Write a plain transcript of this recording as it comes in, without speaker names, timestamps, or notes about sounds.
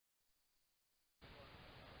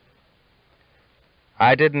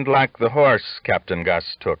"I didn't like the horse Captain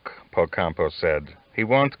Gus took," Pocampo said. "He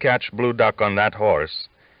won't catch Blue Duck on that horse.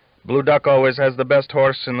 Blue Duck always has the best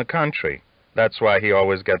horse in the country. That's why he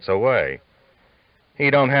always gets away." "He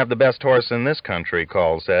don't have the best horse in this country,"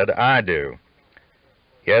 Call said. "I do."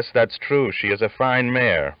 "Yes, that's true. She is a fine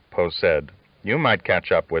mare," Poe said. "You might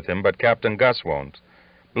catch up with him, but Captain Gus won't.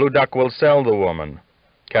 Blue Duck will sell the woman.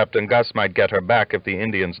 Captain Gus might get her back if the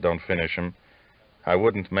Indians don't finish him. I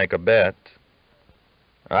wouldn't make a bet."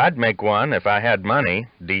 "I'd make one if I had money,"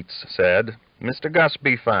 Dietz said. "Mr. Gus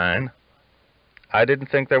be fine." "I didn't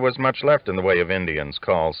think there was much left in the way of Indians,"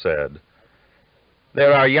 Call said.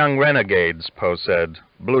 "There are young renegades," Poe said.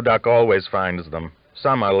 "Blue Duck always finds them.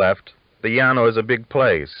 Some are left. The Llano is a big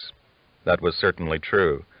place." That was certainly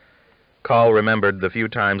true. Call remembered the few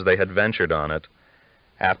times they had ventured on it.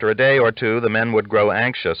 After a day or two, the men would grow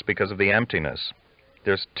anxious because of the emptiness.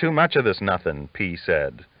 "There's too much of this nothing," P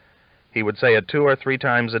said. He would say it 2 or 3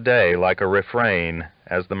 times a day, like a refrain,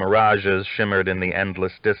 as the mirages shimmered in the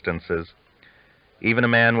endless distances. Even a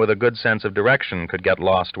man with a good sense of direction could get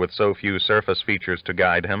lost with so few surface features to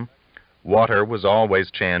guide him. Water was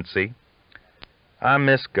always chancy. "I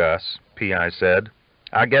miss Gus," P.I. said.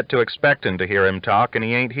 "I get to expectin' to hear him talk, and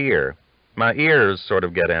he ain't here. My ears sort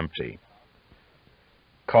of get empty."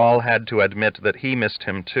 Call had to admit that he missed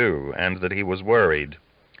him too, and that he was worried.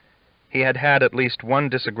 He had had at least one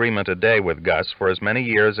disagreement a day with Gus for as many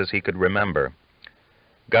years as he could remember.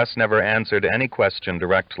 Gus never answered any question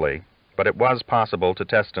directly, but it was possible to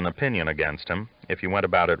test an opinion against him, if you went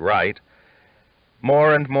about it right.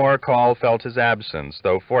 More and more Call felt his absence,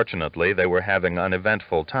 though fortunately they were having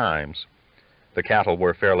uneventful times. The cattle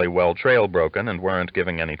were fairly well trail-broken and weren't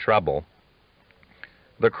giving any trouble.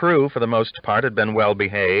 The crew, for the most part, had been well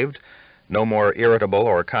behaved, no more irritable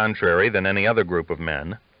or contrary than any other group of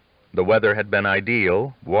men. The weather had been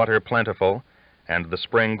ideal, water plentiful, and the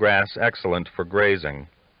spring grass excellent for grazing.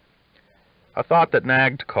 A thought that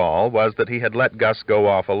nagged Call was that he had let Gus go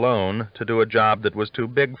off alone to do a job that was too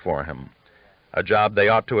big for him, a job they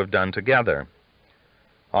ought to have done together.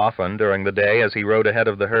 Often during the day, as he rode ahead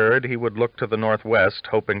of the herd, he would look to the northwest,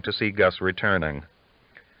 hoping to see Gus returning.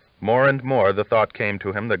 More and more the thought came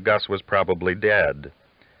to him that Gus was probably dead.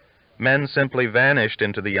 Men simply vanished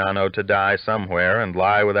into the Llano to die somewhere and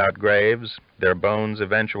lie without graves, their bones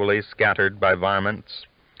eventually scattered by varmints.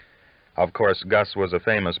 Of course, Gus was a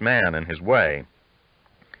famous man in his way.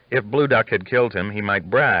 If Blue Duck had killed him, he might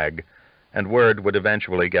brag, and word would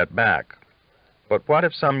eventually get back. But what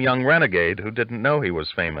if some young renegade who didn't know he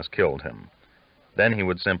was famous killed him? Then he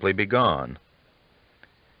would simply be gone.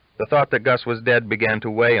 The thought that Gus was dead began to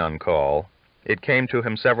weigh on Call. It came to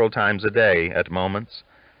him several times a day, at moments,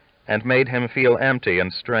 and made him feel empty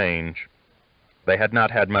and strange. They had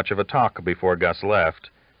not had much of a talk before Gus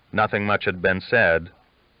left. Nothing much had been said.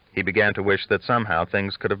 He began to wish that somehow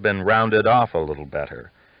things could have been rounded off a little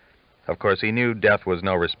better. Of course, he knew death was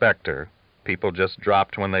no respecter. People just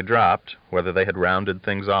dropped when they dropped, whether they had rounded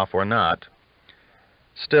things off or not.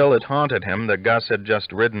 Still, it haunted him that Gus had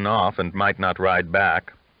just ridden off and might not ride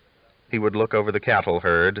back. He would look over the cattle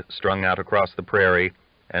herd, strung out across the prairie,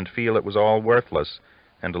 and feel it was all worthless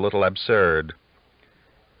and a little absurd.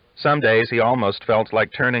 Some days he almost felt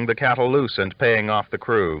like turning the cattle loose and paying off the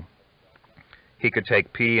crew. He could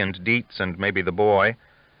take P and Dietz and maybe the boy,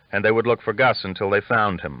 and they would look for Gus until they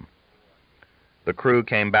found him. The crew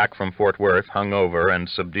came back from Fort Worth hungover and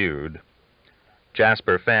subdued.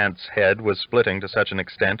 Jasper Fant's head was splitting to such an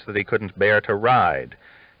extent that he couldn't bear to ride.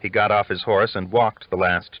 He got off his horse and walked the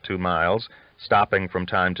last 2 miles, stopping from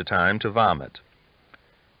time to vomit.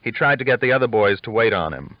 He tried to get the other boys to wait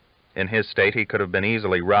on him. In his state he could have been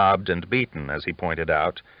easily robbed and beaten, as he pointed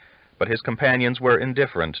out, but his companions were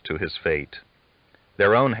indifferent to his fate.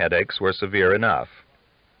 Their own headaches were severe enough.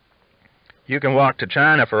 "You can walk to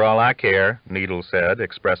China for all I care," Needle said,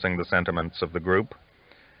 expressing the sentiments of the group.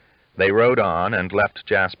 They rode on and left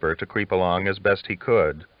Jasper to creep along as best he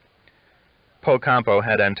could. Pocampo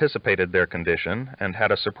had anticipated their condition and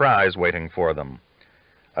had a surprise waiting for them.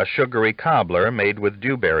 A sugary cobbler made with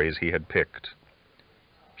dewberries he had picked.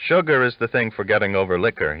 "Sugar is the thing for getting over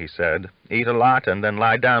liquor," he said. "Eat a lot and then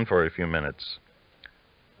lie down for a few minutes."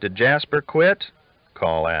 "Did Jasper quit?"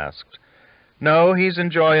 Call asked. "No, he's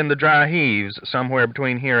enjoying the dry heaves somewhere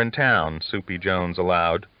between here and town," Soupy Jones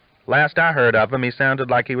allowed. "Last I heard of him, he sounded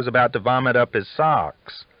like he was about to vomit up his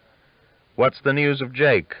socks." "What's the news of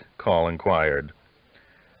Jake?" Call inquired.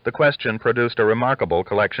 The question produced a remarkable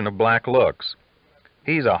collection of black looks.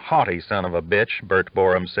 "He's a haughty son of a bitch," Bert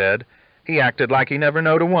Borum said. "He acted like he never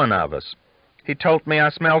knowed a one of us." "He told me I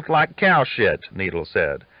smelled like cow shit," Needle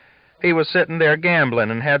said. "He was sitting there gambling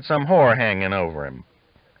and had some whore hanging over him.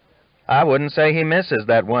 "I wouldn't say he misses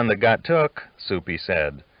that one that got took," Soupy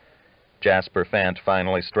said. Jasper Fant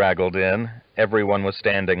finally straggled in. Everyone was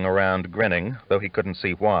standing around grinning, though he couldn't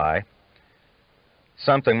see why.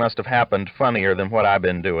 "Something must have happened funnier than what I've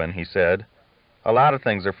been doing," he said. "A lot of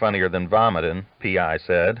things are funnier than vomiting," P.I.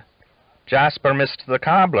 said. "Jasper missed the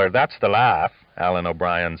cobbler, that's the laugh," Alan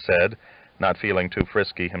O'Brien said, not feeling too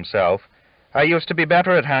frisky himself. "I used to be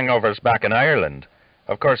better at hangovers back in Ireland.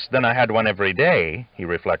 Of course, then I had one every day," he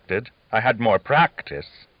reflected. "I had more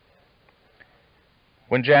practice."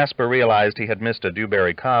 When Jasper realized he had missed a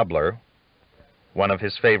dewberry cobbler, one of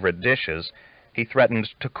his favorite dishes, he threatened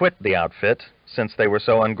to quit the outfit, since they were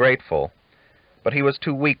so ungrateful. But he was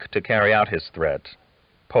too weak to carry out his threat.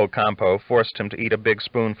 Po Campo forced him to eat a big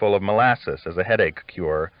spoonful of molasses as a headache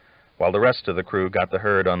cure, while the rest of the crew got the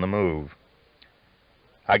herd on the move.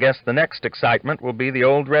 "I guess the next excitement will be the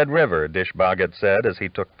old Red River," Dish Boggett said as he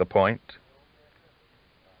took the point.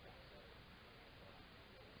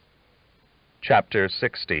 Chapter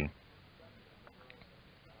 60.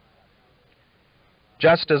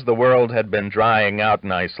 Just as the world had been drying out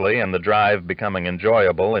nicely and the drive becoming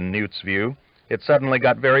enjoyable in Newt's view, it suddenly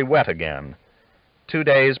got very wet again. 2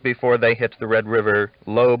 days before they hit the Red River,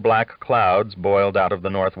 low black clouds boiled out of the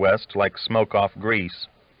northwest like smoke off grease.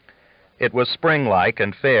 It was spring-like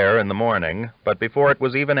and fair in the morning, but before it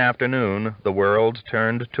was even afternoon, the world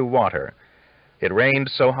turned to water. It rained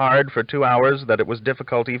so hard for 2 hours that it was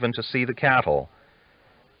difficult even to see the cattle.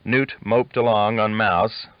 Newt moped along on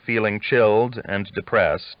Mouse, feeling chilled and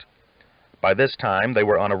depressed. By this time they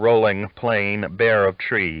were on a rolling plain bare of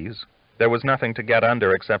trees. There was nothing to get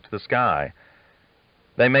under except the sky.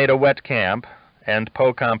 They made a wet camp, and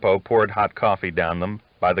Po Campo poured hot coffee down them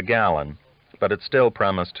by the gallon, but it still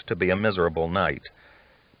promised to be a miserable night.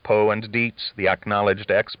 Po and Dietz, the acknowledged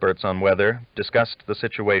experts on weather, discussed the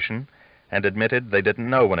situation and admitted they didn't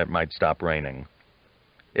know when it might stop raining.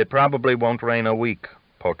 "It probably won't rain a week,"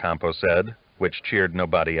 Po Campo said, which cheered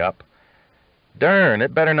nobody up. "Dern,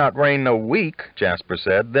 it better not rain no week," Jasper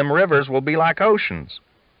said. "Them rivers will be like oceans."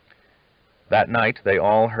 That night they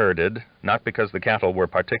all herded, not because the cattle were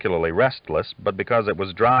particularly restless, but because it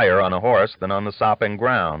was drier on a horse than on the sopping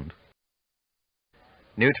ground.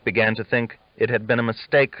 Newt began to think it had been a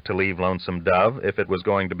mistake to leave Lonesome Dove if it was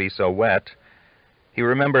going to be so wet. He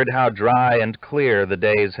remembered how dry and clear the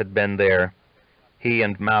days had been there. He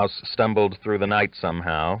and Mouse stumbled through the night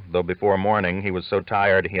somehow, though before morning he was so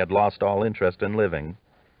tired he had lost all interest in living.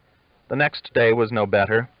 The next day was no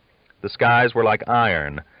better. The skies were like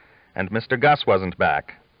iron, and Mr. Gus wasn't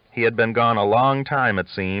back. He had been gone a long time, it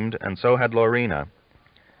seemed, and so had Lorena.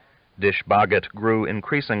 Dish Boggett grew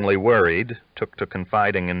increasingly worried, took to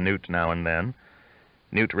confiding in Newt now and then.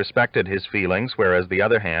 Newt respected his feelings, whereas the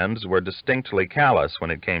other hands were distinctly callous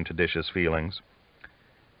when it came to Dish's feelings.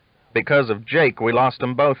 "Because of Jake, we lost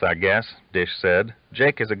 'em both, I guess," Dish said.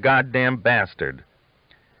 "Jake is a goddamn bastard."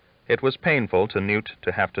 It was painful to Newt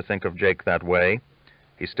to have to think of Jake that way.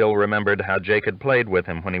 He still remembered how Jake had played with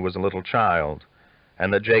him when he was a little child,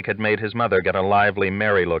 and that Jake had made his mother get a lively,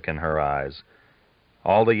 merry look in her eyes.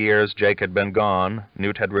 All the years Jake had been gone,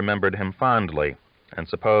 Newt had remembered him fondly, and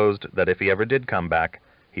supposed that if he ever did come back,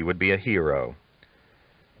 he would be a hero.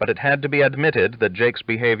 But it had to be admitted that Jake's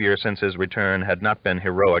behavior since his return had not been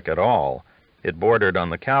heroic at all. It bordered on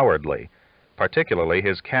the cowardly, particularly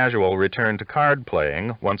his casual return to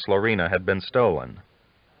card-playing once Lorena had been stolen.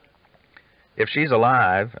 "If she's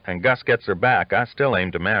alive, and Gus gets her back, I still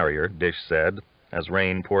aim to marry her," Dish said, as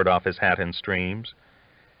rain poured off his hat in streams.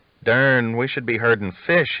 "Dern, we should be herding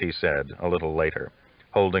fish," he said, a little later,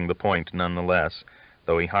 holding the point nonetheless,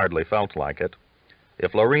 though he hardly felt like it.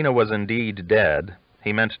 If Lorena was indeed dead,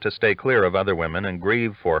 he meant to stay clear of other women and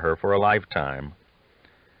grieve for her for a lifetime.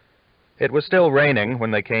 It was still raining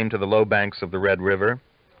when they came to the low banks of the Red River.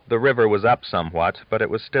 The river was up somewhat, but it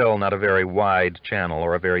was still not a very wide channel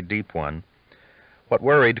or a very deep one. What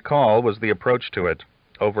worried Call was the approach to it,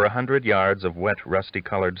 over 100 yards of wet,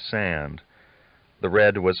 rusty-colored sand. The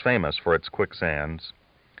Red was famous for its quicksands.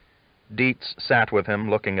 Dietz sat with him,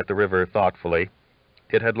 looking at the river thoughtfully.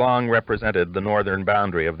 It had long represented the northern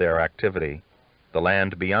boundary of their activity. The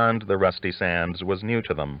land beyond the rusty sands was new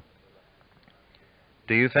to them.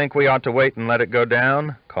 "Do you think we ought to wait and let it go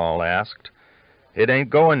down?" Call asked. "It ain't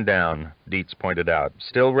going down," Dietz pointed out.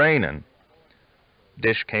 "Still raining."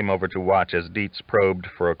 Dish came over to watch as Dietz probed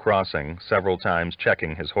for a crossing, several times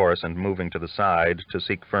checking his horse and moving to the side to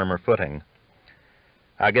seek firmer footing.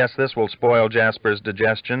 "I guess this will spoil Jasper's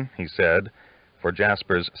digestion," he said, for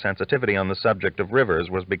Jasper's sensitivity on the subject of rivers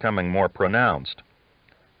was becoming more pronounced.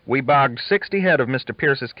 "We bogged 60 head of Mr.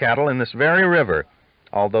 Pierce's cattle in this very river,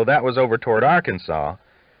 although that was over toward Arkansas.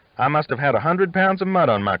 I must have had 100 pounds of mud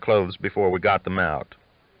on my clothes before we got them out.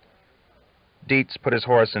 Dietz put his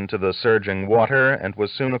horse into the surging water and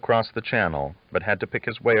was soon across the channel, but had to pick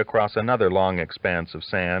his way across another long expanse of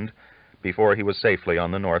sand before he was safely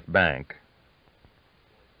on the north bank.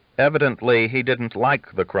 Evidently, he didn't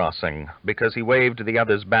like the crossing, because he waved the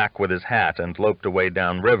others back with his hat and loped away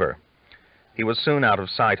downriver. He was soon out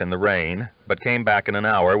of sight in the rain, but came back in an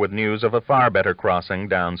hour with news of a far better crossing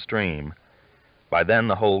downstream. By then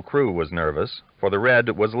the whole crew was nervous, for the Red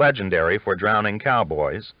was legendary for drowning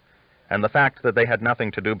cowboys, and the fact that they had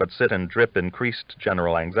nothing to do but sit and drip increased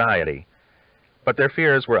general anxiety. But their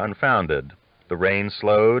fears were unfounded. The rain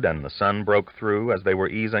slowed, and the sun broke through as they were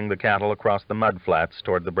easing the cattle across the mud flats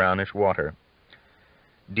toward the brownish water.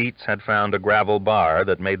 Dietz had found a gravel bar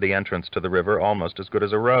that made the entrance to the river almost as good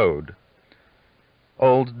as a road.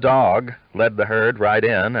 Old Dog led the herd right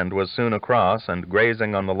in and was soon across and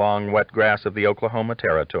grazing on the long wet grass of the Oklahoma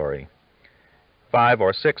Territory. 5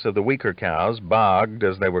 or 6 of the weaker cows bogged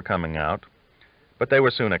as they were coming out, but they were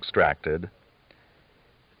soon extracted.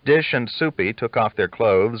 Dish and Soupy took off their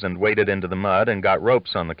clothes and waded into the mud and got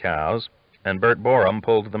ropes on the cows, and Bert Borum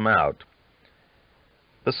pulled them out.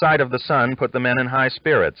 The sight of the sun put the men in high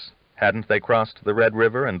spirits. Hadn't they crossed the Red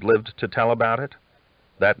River and lived to tell about it?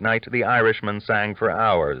 That night the Irishmen sang for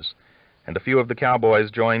hours, and a few of the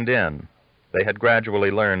cowboys joined in. They had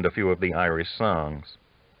gradually learned a few of the Irish songs.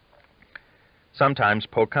 Sometimes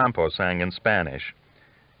Pocampo sang in Spanish.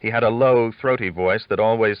 He had a low, throaty voice that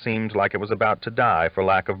always seemed like it was about to die for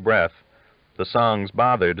lack of breath. The songs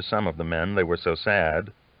bothered some of the men, they were so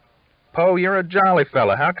sad. "Po, you're a jolly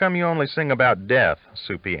fella. How come you only sing about death?"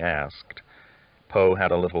 Soupy asked. Po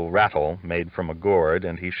had a little rattle made from a gourd,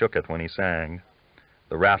 and he shook it when he sang.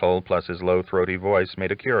 The rattle plus his low, throaty voice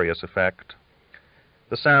made a curious effect.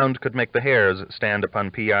 The sound could make the hairs stand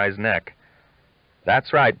upon P.I.'s neck.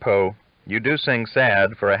 "That's right, Po. You do sing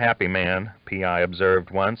sad for a happy man," P.I.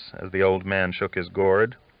 observed once, as the old man shook his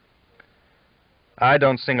gourd. "I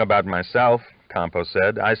don't sing about myself," Campo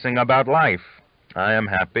said. "I sing about life. I am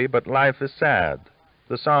happy, but life is sad.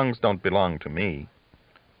 The songs don't belong to me."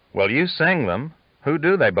 "Well, you sing them. Who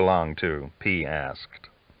do they belong to?" P. asked.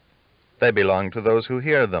 "They belong to those who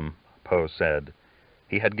hear them," Po said.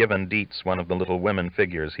 He had given Dietz one of the little women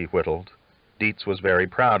figures he whittled. Dietz was very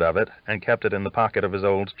proud of it, and kept it in the pocket of his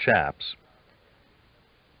old chaps.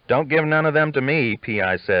 "Don't give none of them to me,"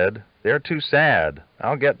 P.I. said. "They're too sad.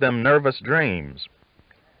 I'll get them nervous dreams."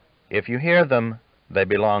 "If you hear them, they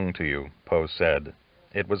belong to you," Po said.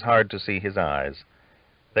 It was hard to see his eyes.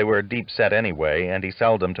 They were deep-set anyway, and he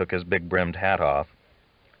seldom took his big-brimmed hat off.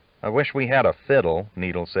 "I wish we had a fiddle,"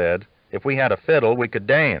 Needle said. "If we had a fiddle, we could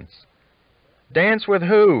dance." "Dance with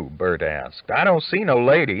who?" Bert asked. "I don't see no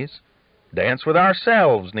ladies." "Dance with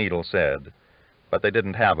ourselves," Needle said. But they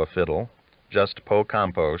didn't have a fiddle, just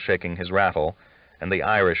Pocampo shaking his rattle, and the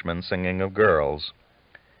Irishman singing of girls.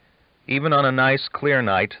 Even on a nice, clear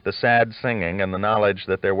night, the sad singing and the knowledge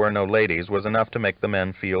that there were no ladies was enough to make the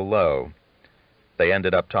men feel low. They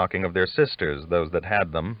ended up talking of their sisters, those that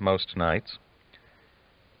had them, most nights.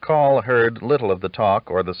 Call heard little of the talk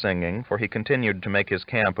or the singing, for he continued to make his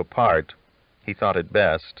camp apart. He thought it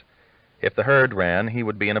best. If the herd ran, he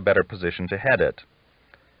would be in a better position to head it.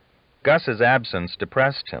 Gus's absence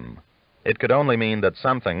depressed him. It could only mean that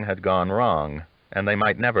something had gone wrong, and they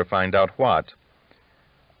might never find out what.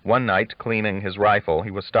 One night, cleaning his rifle,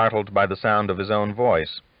 he was startled by the sound of his own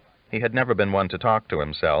voice. He had never been one to talk to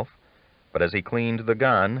himself, but as he cleaned the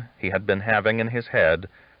gun, he had been having in his head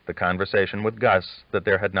the conversation with Gus that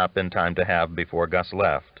there had not been time to have before Gus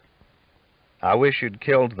left. "I wish you'd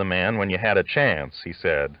killed the man when you had a chance," he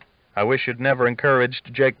said. "I wish you'd never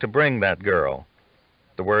encouraged Jake to bring that girl."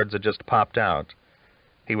 The words had just popped out.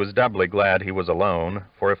 He was doubly glad he was alone,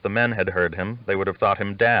 for if the men had heard him, they would have thought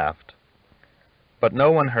him daft. But no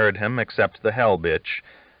one heard him except the hell bitch,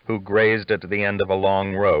 who grazed at the end of a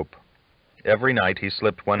long rope. Every night he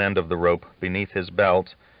slipped one end of the rope beneath his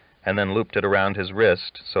belt, and then looped it around his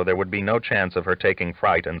wrist, so there would be no chance of her taking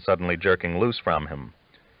fright and suddenly jerking loose from him.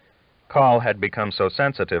 Call had become so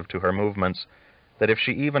sensitive to her movements that if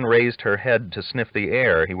she even raised her head to sniff the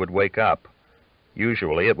air, he would wake up.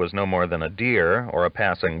 Usually it was no more than a deer or a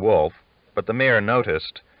passing wolf, but the mare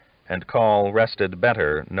noticed, and Call rested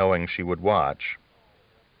better knowing she would watch.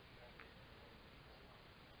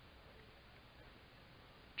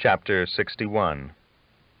 Chapter 61.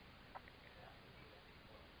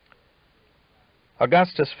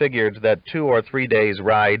 Augustus figured that 2 or 3 days'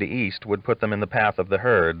 ride east would put them in the path of the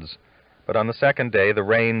herds, but on the second day the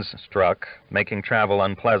rains struck, making travel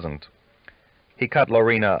unpleasant. He cut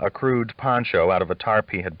Lorena a crude poncho out of a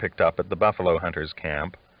tarp he had picked up at the buffalo hunters'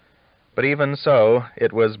 camp. But even so,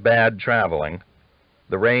 it was bad traveling.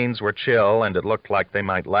 The rains were chill, and it looked like they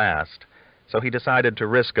might last, so he decided to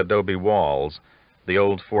risk adobe walls. The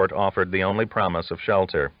old fort offered the only promise of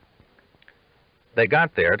shelter. They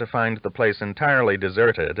got there to find the place entirely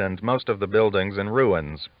deserted and most of the buildings in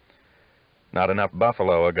ruins. Not enough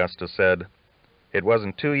buffalo, Augustus said. It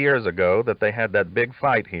wasn't 2 years ago that they had that big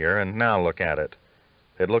fight here, and now look at it.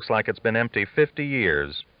 It looks like it's been empty 50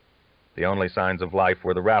 years. The only signs of life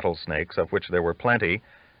were the rattlesnakes, of which there were plenty,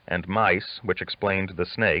 and mice, which explained the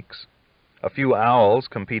snakes. A few owls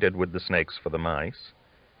competed with the snakes for the mice.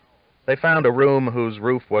 They found a room whose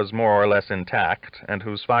roof was more or less intact, and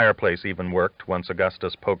whose fireplace even worked once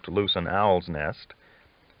Augustus poked loose an owl's nest.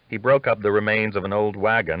 He broke up the remains of an old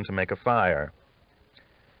wagon to make a fire.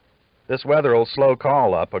 "This weather'll slow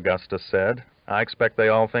call up," Augustus said. "I expect they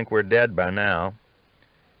all think we're dead by now."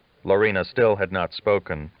 Lorena still had not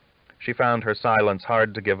spoken. She found her silence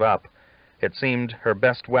hard to give up. It seemed her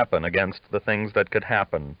best weapon against the things that could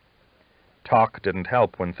happen. Talk didn't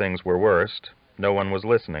help when things were worst. No one was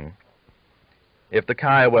listening. If the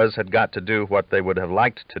Kiowas had got to do what they would have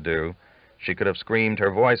liked to do, she could have screamed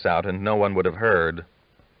her voice out and no one would have heard.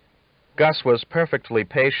 Gus was perfectly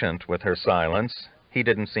patient with her silence. He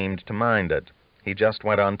didn't seem to mind it. He just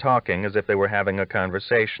went on talking as if they were having a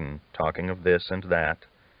conversation, talking of this and that.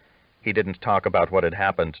 He didn't talk about what had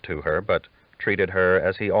happened to her, but treated her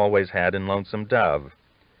as he always had in Lonesome Dove.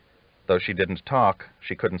 Though she didn't talk,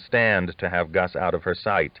 she couldn't stand to have Gus out of her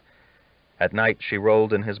sight. At night she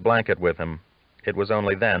rolled in his blanket with him. It was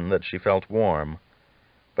only then that she felt warm.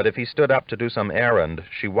 But if he stood up to do some errand,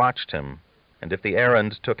 she watched him, and if the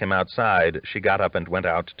errand took him outside, she got up and went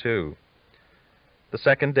out too. The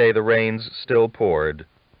second day the rains still poured.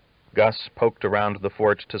 Gus poked around the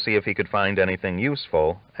fort to see if he could find anything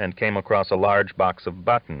useful, and came across a large box of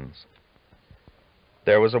buttons.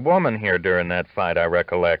 "There was a woman here during that fight, I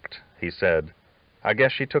recollect," he said. "I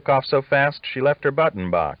guess she took off so fast she left her button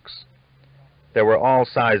box." There were all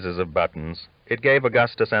sizes of buttons. It gave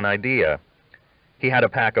Augustus an idea. He had a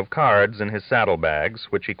pack of cards in his saddlebags,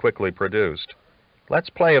 which he quickly produced. "Let's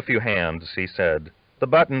play a few hands," he said. "The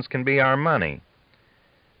buttons can be our money."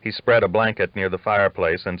 He spread a blanket near the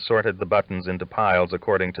fireplace and sorted the buttons into piles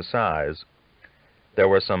according to size. There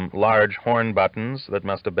were some large horn buttons that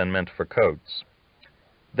must have been meant for coats.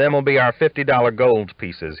 "Them'll be our $50 gold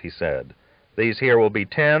pieces," he said. "These here will be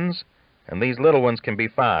 10s, and these little ones can be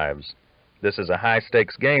 5s. This is a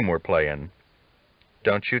high-stakes game we're playing."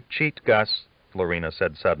 "Don't you cheat, Gus," Lorena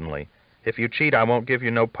said suddenly. "If you cheat, I won't give you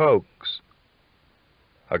no pokes."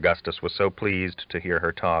 Augustus was so pleased to hear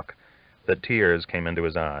her talk that tears came into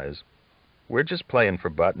his eyes. "We're just playing for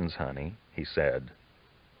buttons, honey," he said.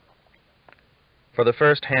 For the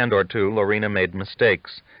first hand or two, Lorena made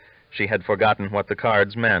mistakes. She had forgotten what the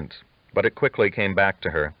cards meant, but it quickly came back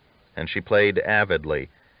to her, and she played avidly,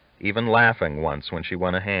 even laughing once when she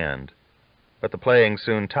won a hand. But the playing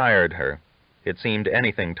soon tired her. It seemed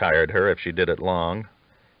anything tired her if she did it long,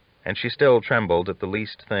 and she still trembled at the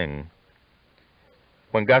least thing.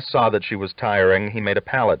 When Gus saw that she was tiring, he made a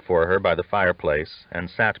pallet for her by the fireplace and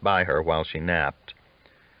sat by her while she napped.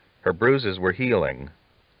 Her bruises were healing.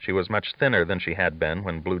 She was much thinner than she had been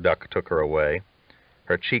when Blue Duck took her away.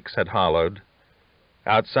 Her cheeks had hollowed.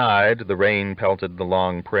 Outside, the rain pelted the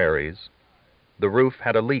long prairies. The roof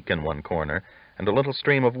had a leak in one corner, and a little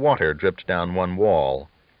stream of water dripped down one wall.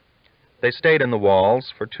 They stayed in the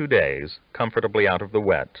walls for 2 days, comfortably out of the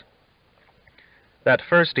wet. That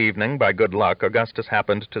first evening, by good luck, Augustus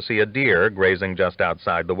happened to see a deer grazing just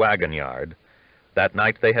outside the wagon yard. That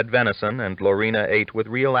night they had venison, and Lorena ate with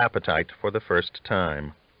real appetite for the first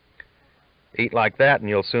time. "Eat like that, and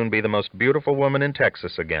you'll soon be the most beautiful woman in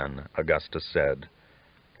Texas again," Augustus said.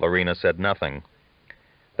 Lorena said nothing.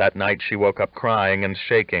 That night she woke up crying and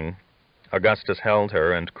shaking. Augustus held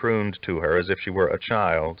her and crooned to her as if she were a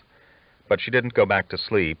child. But she didn't go back to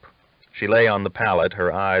sleep. She lay on the pallet,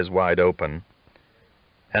 her eyes wide open.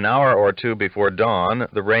 An hour or two before dawn,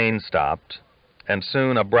 the rain stopped, and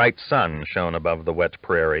soon a bright sun shone above the wet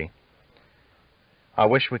prairie. "I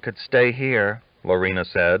wish we could stay here," Lorena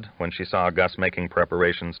said, when she saw Gus making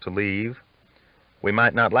preparations to leave. "We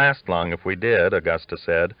might not last long if we did," Augustus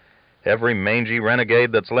said. "Every mangy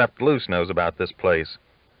renegade that's left loose knows about this place.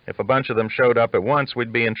 If a bunch of them showed up at once,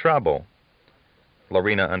 we'd be in trouble."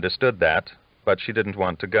 Lorena understood that, but she didn't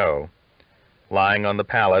want to go. Lying on the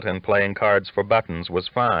pallet and playing cards for buttons was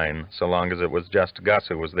fine, so long as it was just Gus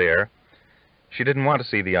who was there. She didn't want to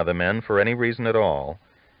see the other men for any reason at all.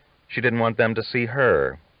 She didn't want them to see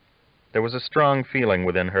her. There was a strong feeling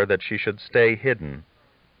within her that she should stay hidden.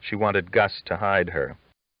 She wanted Gus to hide her.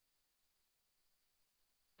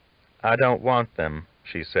 I don't want them,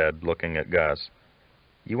 she said, looking at Gus.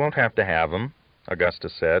 You won't have to have 'em,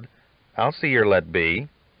 Augustus said. I'll see you're let be.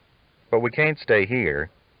 But we can't stay here.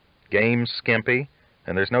 Game's skimpy,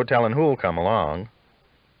 and there's no telling who'll come along.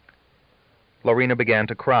 Lorena began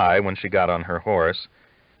to cry when she got on her horse.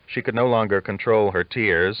 She could no longer control her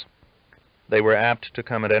tears. They were apt to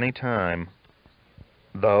come at any time.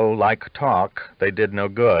 Though, like talk, they did no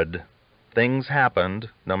good. Things happened,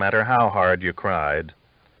 no matter how hard you cried.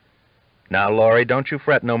 Now, Laurie, don't you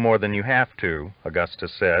fret no more than you have to,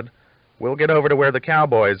 Augustus said. We'll get over to where the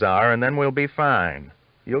cowboys are, and then we'll be fine.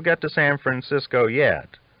 You'll get to San Francisco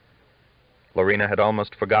yet. Lorena had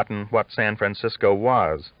almost forgotten what San Francisco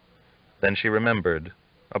was. Then she remembered.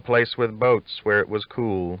 A place with boats where it was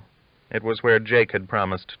cool. It was where Jake had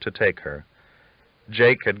promised to take her.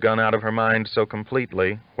 Jake had gone out of her mind so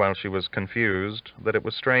completely, while she was confused, that it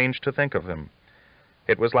was strange to think of him.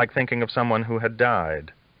 It was like thinking of someone who had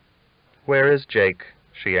died. "Where is Jake?"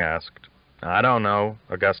 she asked. "I don't know,"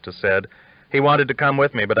 Augustus said. "He wanted to come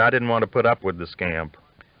with me, but I didn't want to put up with the scamp."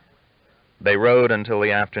 They rode until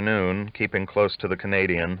the afternoon, keeping close to the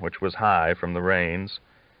Canadian, which was high from the rains.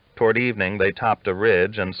 Toward evening they topped a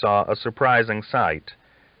ridge and saw a surprising sight.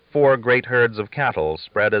 4 great herds of cattle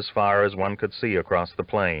spread as far as one could see across the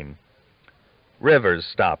plain. "Rivers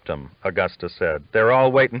stopped 'em," Augustus said. "They're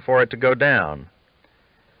all waiting for it to go down."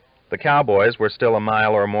 The cowboys were still a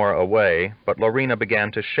mile or more away, but Lorena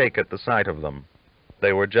began to shake at the sight of them.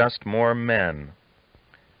 They were just more men.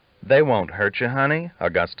 "They won't hurt you, honey,"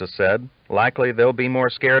 Augustus said. "Likely they'll be more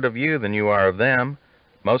scared of you than you are of them.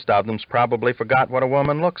 Most of them's probably forgot what a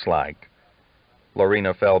woman looks like."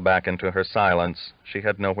 Lorena fell back into her silence. She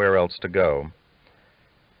had nowhere else to go.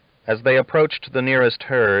 As they approached the nearest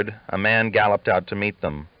herd, a man galloped out to meet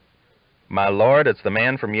them. "My lord, it's the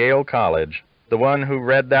man from Yale College, the one who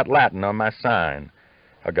read that Latin on my sign,"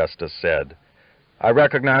 Augustus said. "I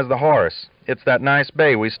recognize the horse. It's that nice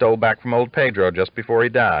bay we stole back from old Pedro just before he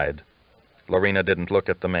died." Lorena didn't look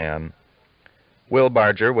at the man. Will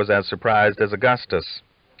Barger was as surprised as Augustus.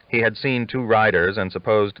 He had seen 2 riders and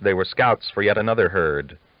supposed they were scouts for yet another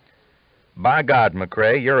herd. "By God,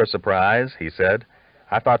 McCrae, you're a surprise," he said.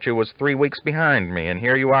 "I thought you was 3 weeks behind me, and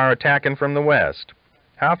here you are attacking from the west.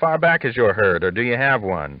 How far back is your herd, or do you have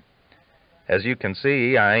one?" "As you can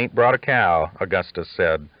see, I ain't brought a cow," Augustus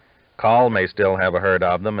said. "Call may still have a herd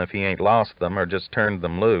of them if he ain't lost them or just turned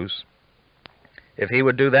them loose." "If he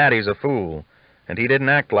would do that, he's a fool, and he didn't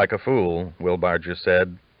act like a fool," Will Barger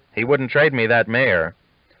said. "He wouldn't trade me that mare."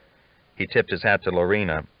 He tipped his hat to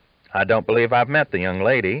Lorena. "I don't believe I've met the young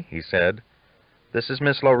lady," he said. "This is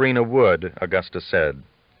Miss Lorena Wood," Augustus said.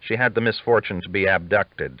 "She had the misfortune to be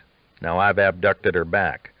abducted. Now I've abducted her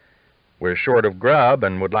back. We're short of grub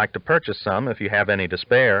and would like to purchase some if you have any to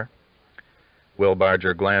spare." Will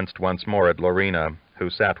Barger glanced once more at Lorena,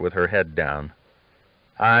 who sat with her head down.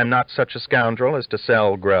 "I'm not such a scoundrel as to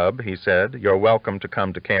sell grub," he said. "You're welcome to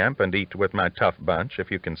come to camp and eat with my tough bunch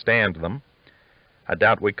if you can stand them." "I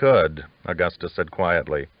doubt we could," Augustus said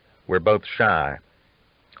quietly. "We're both shy."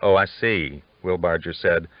 "Oh, I see," Will Barger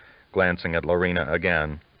said, glancing at Lorena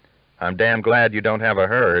again. "I'm damn glad you don't have a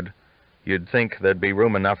herd. You'd think there'd be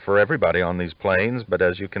room enough for everybody on these plains, but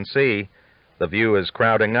as you can see, the view is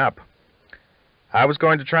crowding up. I was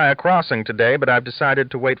going to try a crossing today, but I've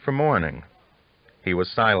decided to wait for morning." He was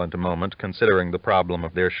silent a moment, considering the problem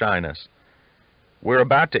of their shyness. "We're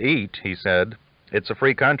about to eat," he said. "It's a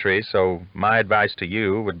free country, so my advice to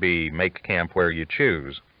you would be make camp where you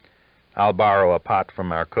choose. I'll borrow a pot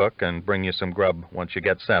from our cook and bring you some grub once you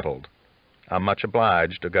get settled." "I'm much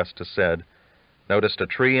obliged," Augustus said. "Noticed a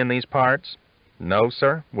tree in these parts?" "No,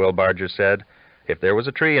 sir," Will Barger said. "If there was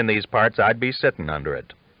a tree in these parts, I'd be sitting under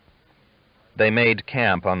it." They made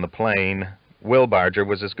camp on the plain. Will Barger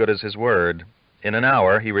was as good as his word. In an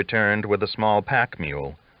hour he returned with a small pack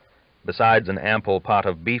mule. Besides an ample pot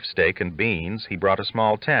of beefsteak and beans, he brought a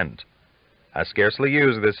small tent. "I scarcely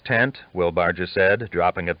use this tent," Will Barger said,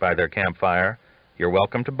 dropping it by their campfire. "You're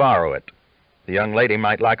welcome to borrow it. The young lady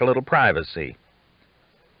might like a little privacy."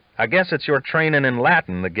 "I guess it's your training in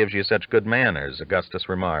Latin that gives you such good manners," Augustus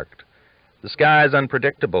remarked. "The sky's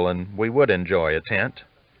unpredictable, and we would enjoy a tent."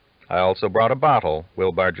 "I also brought a bottle,"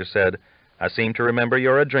 Will Barger said. "I seem to remember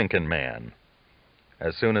you're a drinking man."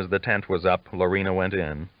 As soon as the tent was up, Lorena went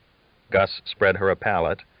in. Gus spread her a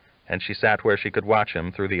pallet, and she sat where she could watch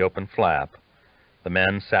him through the open flap. The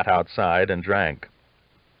men sat outside and drank.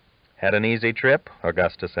 "Had an easy trip?"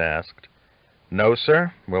 Augustus asked. "No,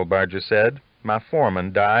 sir," Will Barger said. "My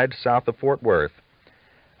foreman died south of Fort Worth.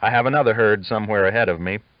 I have another herd somewhere ahead of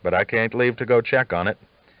me, but I can't leave to go check on it.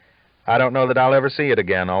 I don't know that I'll ever see it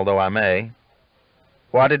again, although I may."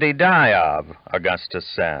 "What did he die of?"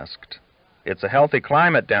 Augustus asked. "It's a healthy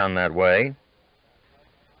climate down that way."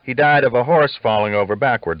 "He died of a horse falling over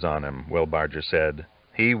backwards on him," Will Barger said.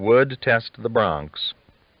 "He would test the broncs."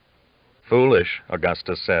 "Foolish,"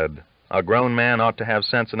 Augustus said. "A grown man ought to have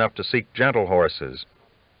sense enough to seek gentle horses."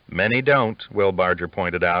 "Many don't," Will Barger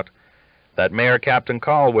pointed out. "That mare Captain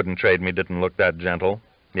Call wouldn't trade me didn't look that gentle.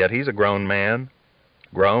 Yet he's a grown man."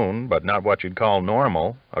 "Grown, but not what you'd call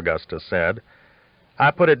normal," Augustus said. "I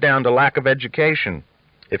put it down to lack of education.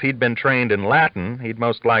 If he'd been trained in Latin, he'd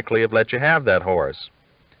most likely have let you have that horse."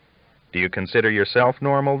 "Do you consider yourself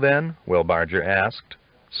normal, then?" Will Barger asked.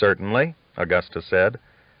 "Certainly," Augustus said.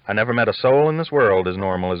 "I never met a soul in this world as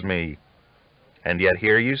normal as me." "And yet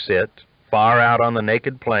here you sit, far out on the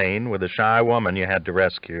naked plain, with a shy woman you had to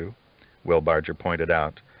rescue," Will Barger pointed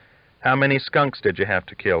out. "How many skunks did you have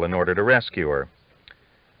to kill in order to rescue her?"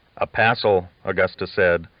 "A passel," Augustus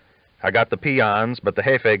said. "I got the peons, but the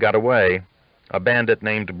Jefe got away. A bandit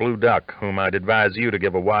named Blue Duck, whom I'd advise you to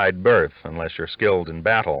give a wide berth, unless you're skilled in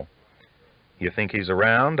battle." "You think he's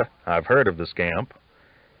around? I've heard of the scamp."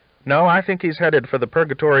 "No, I think he's headed for the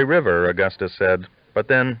Purgatory River," Augustus said. "But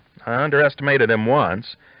then, I underestimated him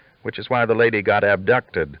once, which is why the lady got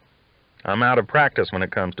abducted. I'm out of practice when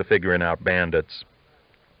it comes to figuring out bandits."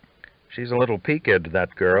 "She's a little peaked,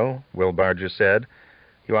 that girl," Will Barger said.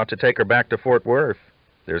 "You ought to take her back to Fort Worth.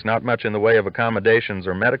 There's not much in the way of accommodations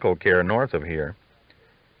or medical care north of here."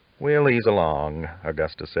 "We'll ease along,"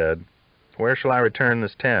 Augustus said. "Where shall I return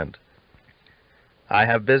this tent?" "I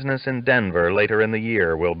have business in Denver later in the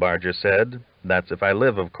year," Will Barger said. "That's if I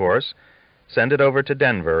live, of course. Send it over to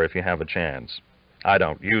Denver if you have a chance. I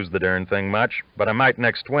don't use the darn thing much, but I might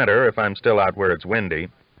next winter if I'm still out where it's windy."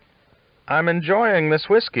 "I'm enjoying this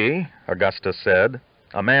whiskey," Augustus said.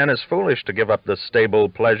 "A man is foolish to give up the stable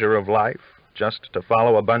pleasure of life just to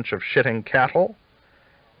follow a bunch of shitting cattle."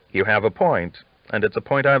 "You have a point, and it's a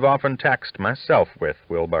point I've often taxed myself with,"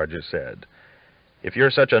 Will Barger said. "If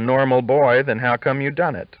you're such a normal boy, then how come you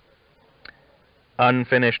done it?"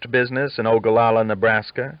 "Unfinished business in Ogallala,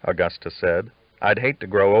 Nebraska," Augustus said. "I'd hate to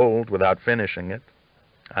grow old without finishing it."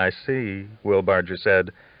 "I see," Will Barger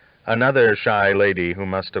said. "Another shy lady who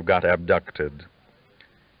must have got abducted."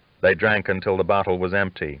 They drank until the bottle was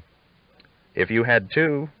empty. "If you had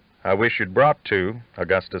two, I wish you'd brought two,"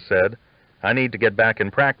 Augustus said. "I need to get back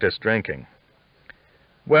in practice drinking."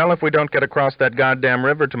 "Well, if we don't get across that goddamn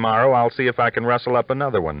river tomorrow, I'll see if I can rustle up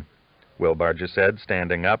another one," Will Barger said,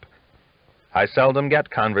 standing up. "I seldom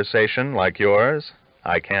get conversation like yours.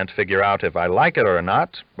 I can't figure out if I like it or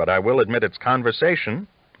not, but I will admit it's conversation,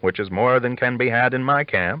 which is more than can be had in my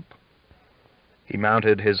camp." He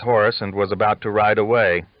mounted his horse and was about to ride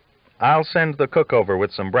away. "I'll send the cook over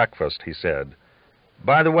with some breakfast," he said.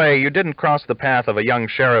 "By the way, you didn't cross the path of a young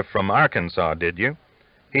sheriff from Arkansas, did you?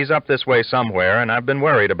 He's up this way somewhere, and I've been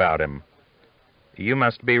worried about him." "You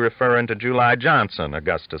must be referring to July Johnson,"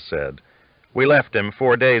 Augustus said. "We left him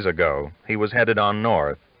 4 days ago. He was headed on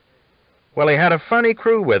north." "Well, he had a funny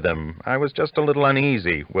crew with him. I was just a little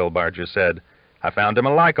uneasy," Will Barger said. "I found him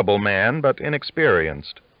a likable man, but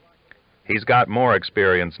inexperienced." "He's got more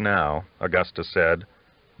experience now," Augustus said.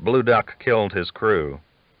 "Blue Duck killed his crew."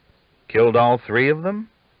 "Killed all 3 of them?"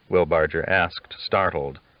 Will Barger asked,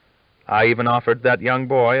 startled. "I even offered that young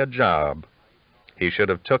boy a job." "He should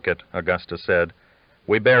have took it," Augustus said.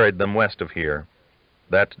 "We buried them west of here."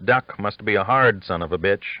 "That Duck must be a hard son of a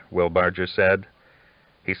bitch," Will Barger said.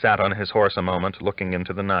 He sat on his horse a moment, looking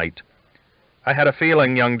into the night. "I had a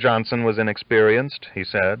feeling young Johnson was inexperienced," he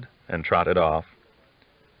said, and trotted off.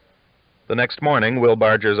 The next morning, Will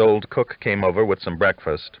Barger's old cook came over with some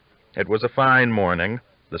breakfast. It was a fine morning,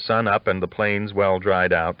 the sun up and the plains well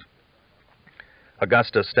dried out.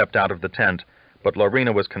 Augustus stepped out of the tent, but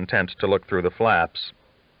Lorena was content to look through the flaps.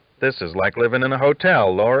 "This is like living in a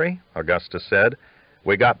hotel, Laurie," Augustus said.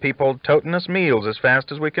 "We got people toting us meals as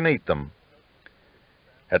fast as we can eat them."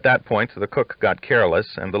 At that point, the cook got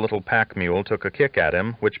careless, and the little pack mule took a kick at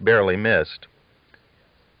him, which barely missed.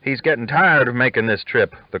 "He's getting tired of making this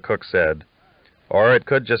trip," the cook said. "Or it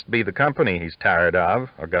could just be the company he's tired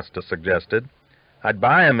of," Augustus suggested. "I'd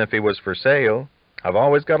buy him if he was for sale. I've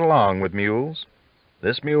always got along with mules."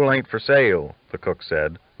 "This mule ain't for sale," the cook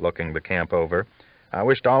said, looking the camp over. "I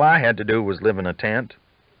wished all I had to do was live in a tent."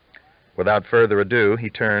 Without further ado, he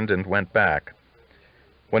turned and went back.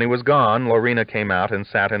 When he was gone, Lorena came out and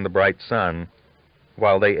sat in the bright sun.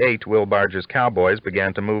 While they ate, Will Barger's cowboys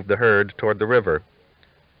began to move the herd toward the river.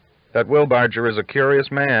 "That Will Barger is a curious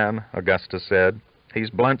man," Augustus said. "He's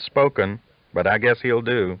blunt-spoken, but I guess he'll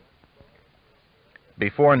do."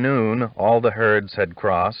 Before noon, all the herds had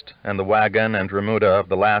crossed, and the wagon and remuda of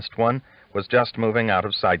the last one was just moving out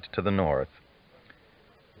of sight to the north.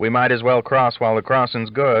 "We might as well cross while the crossing's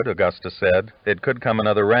good," Augustus said. "It could come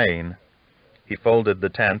another rain." He folded the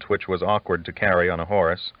tent, which was awkward to carry on a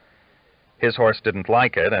horse. His horse didn't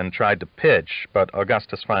like it and tried to pitch, but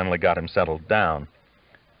Augustus finally got him settled down.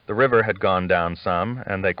 The river had gone down some,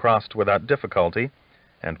 and they crossed without difficulty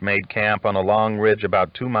and made camp on a long ridge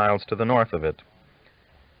about 2 miles to the north of it.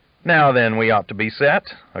 "Now then, we ought to be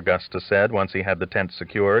set," Augustus said once he had the tent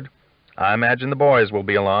secured. "I imagine the boys will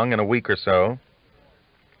be along in a week or so."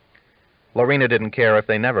 Lorena didn't care if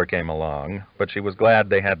they never came along, but she was glad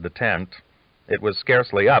they had the tent. It was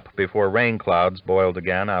scarcely up before rain clouds boiled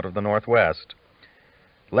again out of the northwest.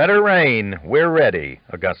 "Let her rain. We're ready,"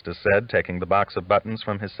 Augustus said, taking the box of buttons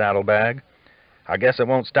from his saddlebag. "I guess it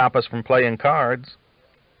won't stop us from playing cards."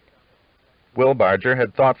 Will Barger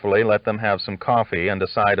had thoughtfully let them have some coffee and a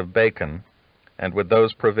side of bacon, and with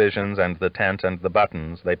those provisions and the tent and the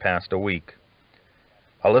buttons they passed a week.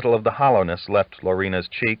 A little of the hollowness left Lorena's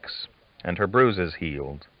cheeks, and her bruises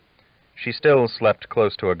healed. She still slept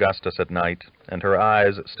close to Augustus at night, and her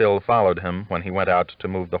eyes still followed him when he went out to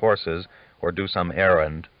move the horses or do some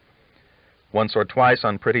errand. Once or twice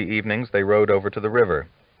on pretty evenings they rode over to the river.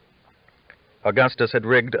 Augustus had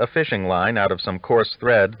rigged a fishing line out of some coarse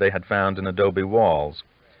thread they had found in adobe walls.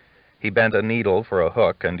 He bent a needle for a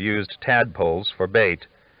hook and used tadpoles for bait,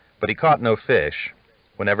 but he caught no fish.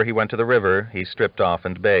 Whenever he went to the river, he stripped off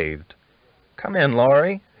and bathed. "Come in,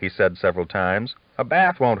 Laurie," he said several times. "A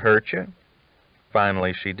bath won't hurt you."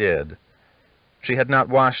 Finally she did. She had not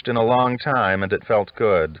washed in a long time, and it felt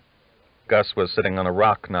good. Gus was sitting on a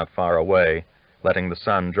rock not far away, letting the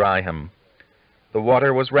sun dry him. The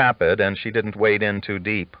water was rapid, and she didn't wade in too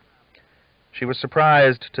deep. She was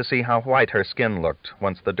surprised to see how white her skin looked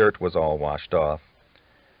once the dirt was all washed off.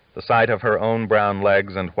 The sight of her own brown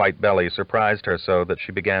legs and white belly surprised her so that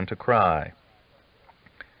she began to cry.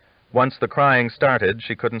 Once the crying started,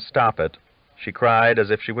 she couldn't stop it. She cried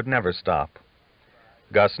as if she would never stop.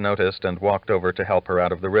 Gus noticed and walked over to help her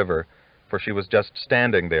out of the river, for she was just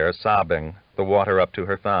standing there sobbing, the water up to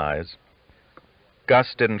her thighs.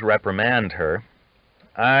 Gus didn't reprimand her.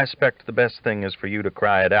 "I expect the best thing is for you to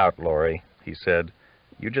cry it out, Laurie," he said.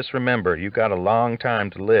 "You just remember, you got a long time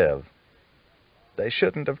to live." "They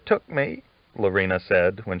shouldn't have took me," Lorena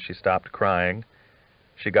said when she stopped crying.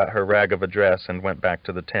 She got her rag of a dress and went back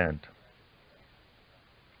to the tent.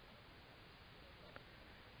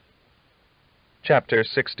 Chapter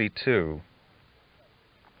 62.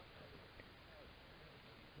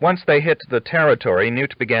 Once they hit the territory,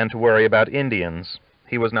 Newt began to worry about Indians.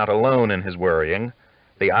 He was not alone in his worrying.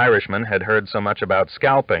 The Irishman had heard so much about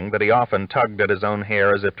scalping that he often tugged at his own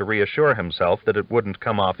hair as if to reassure himself that it wouldn't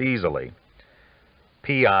come off easily.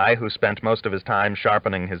 P.I., who spent most of his time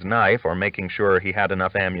sharpening his knife or making sure he had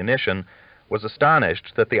enough ammunition, was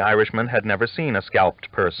astonished that the Irishman had never seen a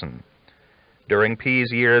scalped person. During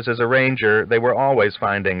P.'s years as a ranger, they were always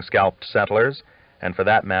finding scalped settlers, and for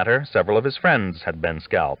that matter, several of his friends had been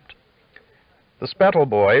scalped. The Spettle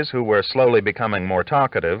boys, who were slowly becoming more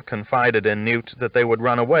talkative, confided in Newt that they would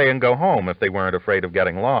run away and go home if they weren't afraid of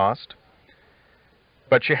getting lost.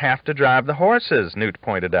 "But you have to drive the horses," Newt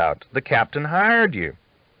pointed out. "The captain hired you."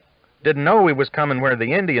 "Didn't know we was coming where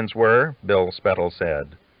the Indians were," Bill Spettle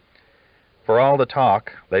said. For all the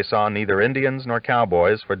talk, they saw neither Indians nor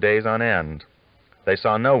cowboys for days on end. They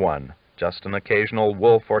saw no one, just an occasional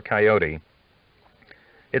wolf or coyote.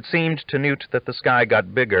 It seemed to Newt that the sky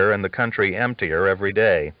got bigger and the country emptier every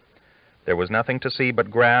day. There was nothing to see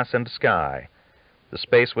but grass and sky. The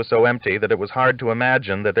space was so empty that it was hard to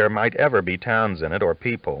imagine that there might ever be towns in it or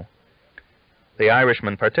people. The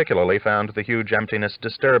Irishman particularly found the huge emptiness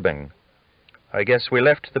disturbing. "I guess we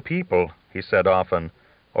left the people," he said often,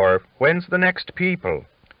 or "When's the next people?"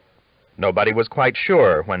 Nobody was quite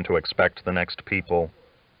sure when to expect the next people.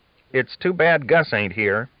 "It's too bad Gus ain't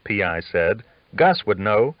here," P.I. said. "Gus would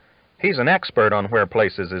know. He's an expert on where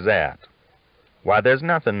places is at." "Why, there's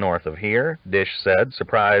nothing north of here," Dish said,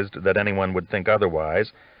 surprised that anyone would think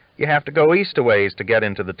otherwise. "You have to go east a ways to get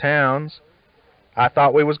into the towns." "I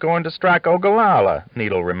thought we was going to strike Ogallala,"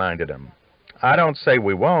 Needle reminded him. "I don't say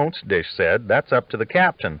we won't," Dish said. "That's up to the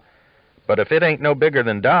captain. But if it ain't no bigger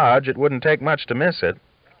than Dodge, it wouldn't take much to miss it."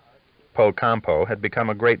 Po Campo had become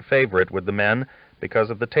a great favorite with the men because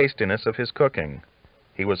of the tastiness of his cooking.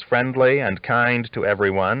 He was friendly and kind to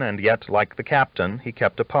everyone, and yet, like the captain, he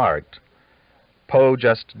kept apart. Po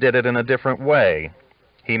just did it in a different way.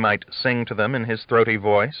 He might sing to them in his throaty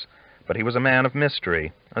voice, but he was a man of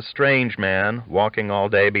mystery, a strange man, walking all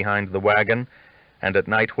day behind the wagon, and at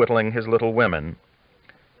night whittling his little women.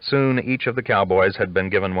 Soon each of the cowboys had been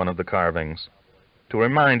given one of the carvings. "To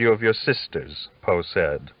remind you of your sisters," Poe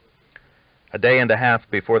said. A day and a half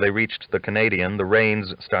before they reached the Canadian, the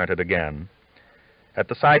rains started again. At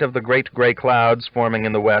the sight of the great gray clouds forming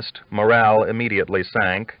in the west, morale immediately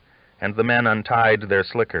sank, and the men untied their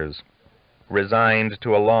slickers, resigned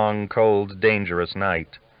to a long, cold, dangerous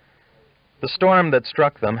night. The storm that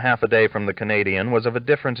struck them half a day from the Canadian was of a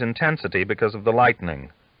different intensity because of the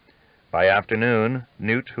lightning. By afternoon,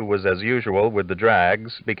 Newt, who was as usual with the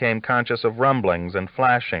drags, became conscious of rumblings and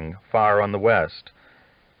flashing far on the west.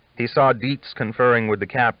 He saw Dietz conferring with the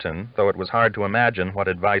captain, though it was hard to imagine what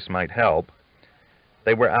advice might help.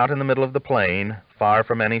 They were out in the middle of the plain, far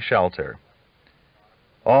from any shelter.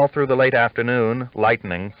 All through the late afternoon,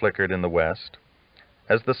 lightning flickered in the west.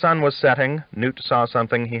 As the sun was setting, Newt saw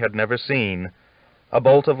something he had never seen. A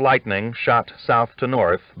bolt of lightning shot south to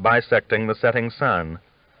north, bisecting the setting sun.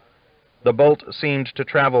 The bolt seemed to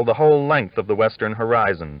travel the whole length of the western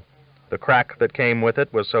horizon. The crack that came with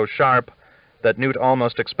it was so sharp that Newt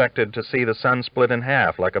almost expected to see the sun split in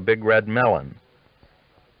half like a big red melon.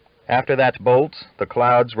 After that bolt, the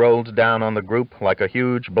clouds rolled down on the group like a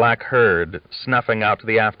huge black herd, snuffing out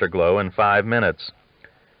the afterglow in 5 minutes.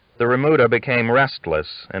 The remuda became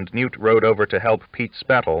restless, and Newt rode over to help Pete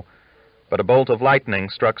Spettle, but a bolt of lightning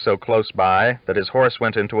struck so close by that his horse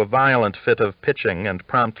went into a violent fit of pitching and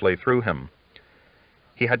promptly threw him.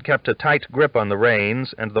 He had kept a tight grip on the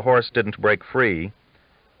reins, and the horse didn't break free,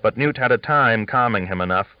 but Newt had a time calming him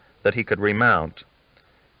enough that he could remount.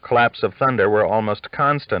 Claps of thunder were almost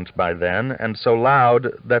constant by then, and so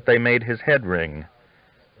loud that they made his head ring.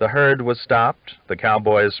 The herd was stopped, the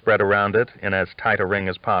cowboys spread around it in as tight a ring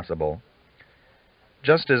as possible.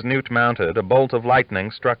 Just as Newt mounted, a bolt of lightning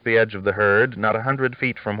struck the edge of the herd not 100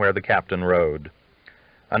 feet from where the captain rode.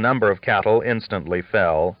 A number of cattle instantly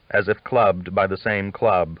fell, as if clubbed by the same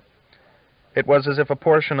club. It was as if a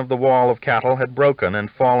portion of the wall of cattle had broken and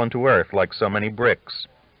fallen to earth like so many bricks.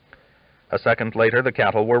 A second later, the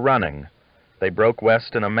cattle were running. They broke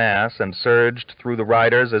west in a mass and surged through the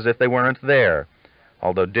riders as if they weren't there,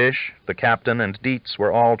 although Dish, the captain, and Dietz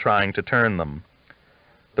were all trying to turn them.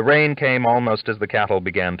 The rain came almost as the cattle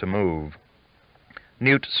began to move.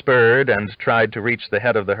 Newt spurred and tried to reach the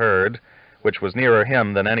head of the herd, which was nearer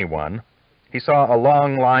him than anyone. He saw a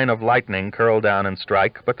long line of lightning curl down and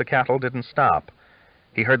strike, but the cattle didn't stop.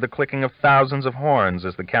 He heard the clicking of thousands of horns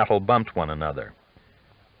as the cattle bumped one another.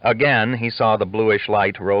 Again he saw the bluish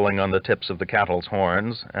light rolling on the tips of the cattle's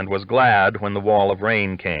horns, and was glad when the wall of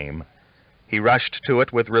rain came. He rushed to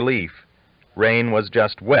it with relief. Rain was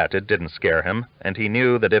just wet, it didn't scare him, and he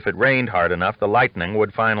knew that if it rained hard enough, the lightning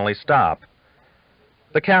would finally stop.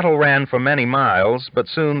 The cattle ran for many miles, but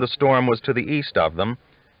soon the storm was to the east of them,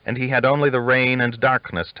 and he had only the rain and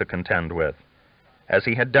darkness to contend with. As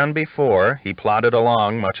he had done before, he plodded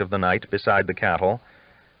along much of the night beside the cattle.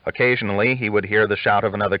 Occasionally he would hear the shout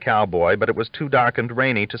of another cowboy, but it was too dark and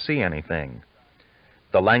rainy to see anything.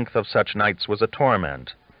 The length of such nights was a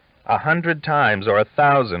torment. 100 times or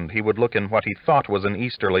 1,000 he would look in what he thought was an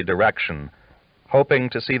easterly direction, hoping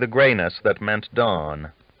to see the grayness that meant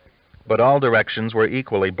dawn. But all directions were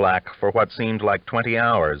equally black for what seemed like 20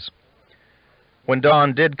 hours. When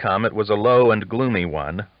dawn did come, it was a low and gloomy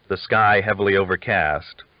one, the sky heavily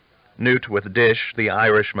overcast. Newt, with Dish, the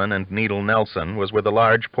Irishman, and Needle Nelson, was with a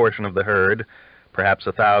large portion of the herd, perhaps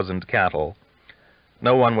 1,000 cattle.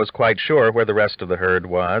 No one was quite sure where the rest of the herd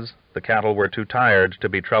was. The cattle were too tired to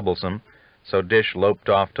be troublesome, so Dish loped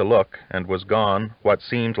off to look, and was gone what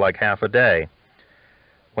seemed like half a day.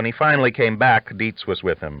 When he finally came back, Dietz was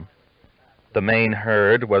with him. The main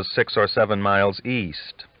herd was 6 or 7 miles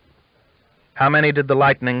east. "How many did the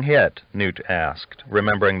lightning hit?" Newt asked,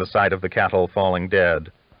 remembering the sight of the cattle falling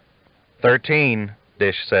dead. 13,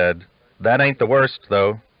 Dish said. "That ain't the worst,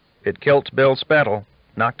 though. It kilt Bill Spettle.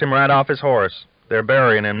 Knocked him right off his horse. They're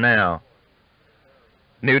burying him now."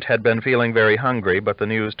 Newt had been feeling very hungry, but the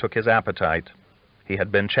news took his appetite. He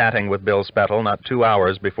had been chatting with Bill Spettle not 2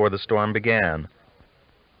 hours before the storm began.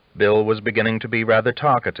 Bill was beginning to be rather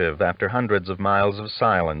talkative after hundreds of miles of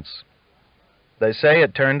silence. "They say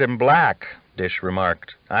it turned him black," Dish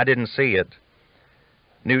remarked. "I didn't see it."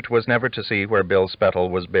 Newt was never to see where Bill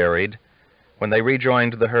Spettle was buried. When they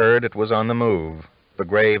rejoined the herd, it was on the move, the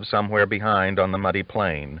grave somewhere behind on the muddy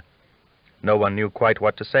plain. No one knew quite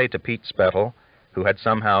what to say to Pete Spettle, who had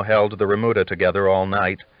somehow held the remuda together all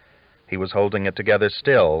night. He was holding it together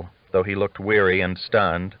still, though he looked weary and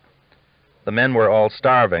stunned. The men were all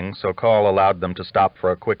starving, so Call allowed them to stop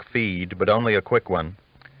for a quick feed, but only a quick one.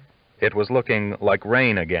 It was looking like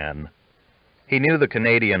rain again. He knew the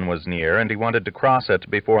Canadian was near, and he wanted to cross it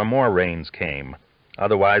before more rains came.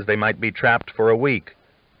 Otherwise they might be trapped for a week.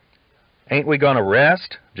 "Ain't we going to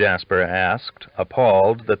rest?" Jasper asked,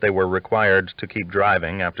 appalled that they were required to keep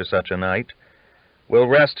driving after such a night. "We'll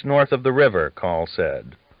rest north of the river," Call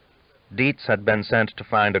said. Dietz had been sent to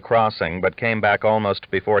find a crossing, but came back almost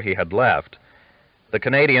before he had left. The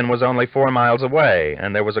Canadian was only 4 miles away,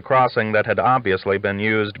 and there was a crossing that had obviously been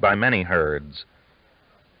used by many herds.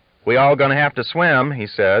 "We all going to have to swim," he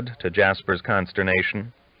said, to Jasper's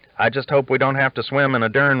consternation. "I just hope we don't have to swim in a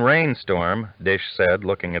darn rainstorm," Dish said,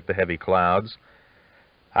 looking at the heavy clouds.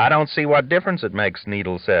 "I don't see what difference it makes,"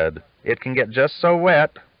 Needle said. "It can get just so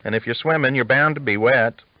wet, and if you're swimming, you're bound to be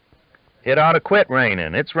wet." "It ought to quit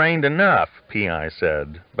raining. It's rained enough," P.I.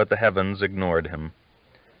 said, but the heavens ignored him.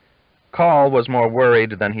 Call was more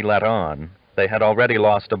worried than he let on. They had already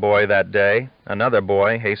lost a boy that day, another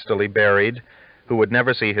boy hastily buried, who would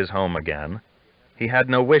never see his home again. He had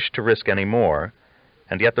no wish to risk any more,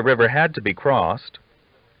 and yet the river had to be crossed.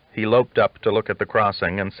 He loped up to look at the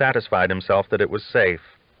crossing and satisfied himself that it was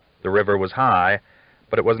safe. The river was high,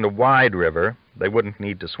 but it wasn't a wide river. They wouldn't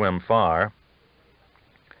need to swim far.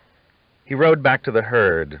 He rode back to the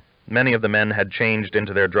herd. Many of the men had changed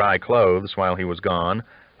into their dry clothes while he was gone,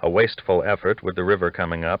 a wasteful effort with the river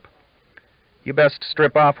coming up. "You best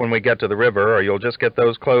strip off when we get to the river, or you'll just get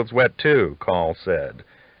those clothes wet too," Call said.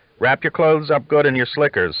 "Wrap your clothes up good in your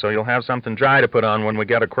slickers, so you'll have something dry to put on when we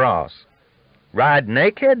get across." "Ride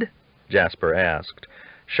naked?" Jasper asked,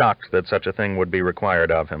 shocked that such a thing would be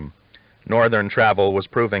required of him. Northern travel was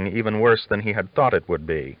proving even worse than he had thought it would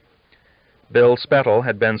be. Bill Spettle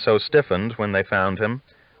had been so stiffened when they found him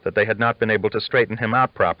that they had not been able to straighten him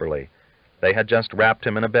out properly. They had just wrapped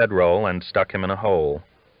him in a bedroll and stuck him in a hole.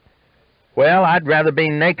 "Well, I'd rather be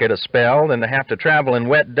naked a spell than to have to travel in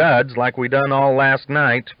wet duds like we done all last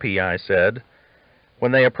night," P.I. said.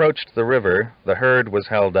 When they approached the river, the herd was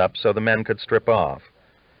held up so the men could strip off.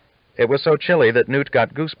 It was so chilly that Newt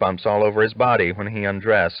got goosebumps all over his body when he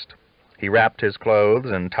undressed. He wrapped his clothes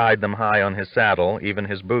and tied them high on his saddle, even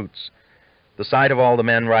his boots. The sight of all the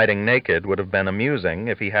men riding naked would have been amusing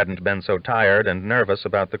if he hadn't been so tired and nervous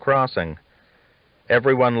about the crossing.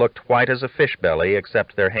 Everyone looked white as a fish belly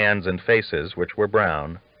except their hands and faces, which were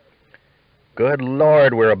brown. "Good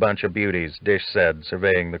Lord, we're a bunch of beauties," Dish said,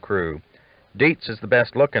 surveying the crew. "Dietz is the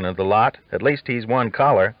best looking of the lot. At least he's one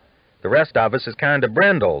color. The rest of us is kind of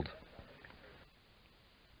brindled."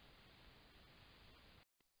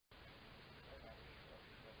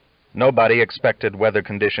 Nobody expected weather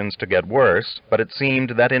conditions to get worse, but it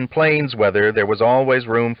seemed that in plains weather there was always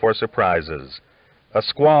room for surprises. A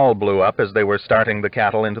squall blew up as they were starting the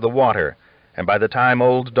cattle into the water, and by the time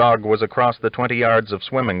Old Dog was across the 20 yards of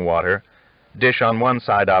swimming water, Dish on one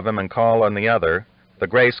side of him and Call on the other, the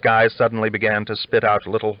gray sky suddenly began to spit out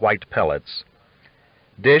little white pellets.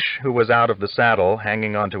 Dish, who was out of the saddle,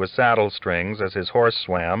 hanging onto his saddle strings as his horse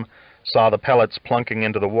swam, saw the pellets plunking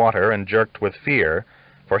into the water and jerked with fear,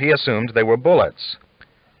 for he assumed they were bullets.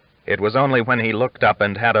 It was only when he looked up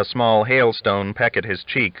and had a small hailstone peck at his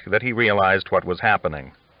cheek that he realized what was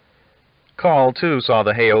happening. Call, too, saw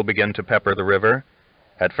the hail begin to pepper the river.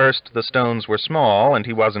 At first the stones were small, and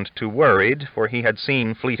he wasn't too worried, for he had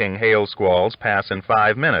seen fleeting hail squalls pass in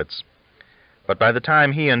 5 minutes. But by the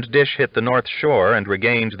time he and Dish hit the north shore and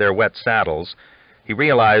regained their wet saddles, he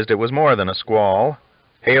realized it was more than a squall.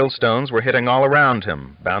 Hailstones were hitting all around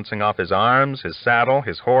him, bouncing off his arms, his saddle,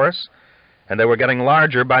 his horse, and they were getting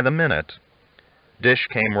larger by the minute. Dish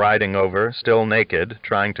came riding over, still naked,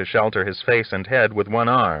 trying to shelter his face and head with one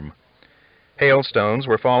arm. Hailstones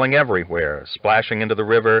were falling everywhere, splashing into the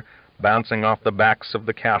river, bouncing off the backs of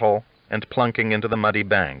the cattle, and plunking into the muddy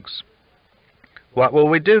banks. "What will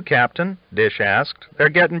we do, Captain?" Dish asked. "They're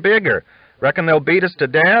getting bigger. Reckon they'll beat us to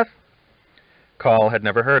death?" Call had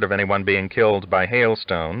never heard of anyone being killed by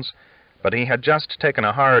hailstones, but he had just taken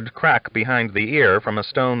a hard crack behind the ear from a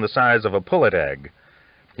stone the size of a pullet egg.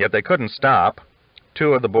 Yet they couldn't stop.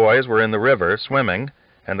 2 of the boys were in the river, swimming,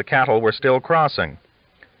 and the cattle were still crossing.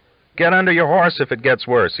 "Get under your horse if it gets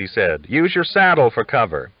worse," he said. "Use your saddle for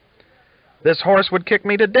cover." "This horse would kick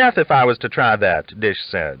me to death if I was to try that," Dish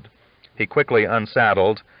said. He quickly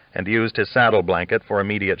unsaddled and used his saddle blanket for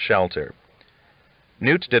immediate shelter.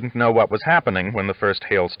 Newt didn't know what was happening when the first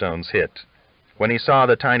hailstones hit. When he saw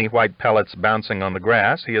the tiny white pellets bouncing on the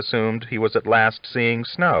grass, he assumed he was at last seeing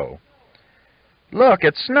snow. "Look,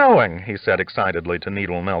 it's snowing," he said excitedly to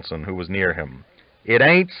Needle Nelson, who was near him. "It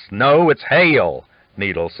ain't snow, it's hail,"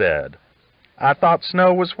 Needle said. "I thought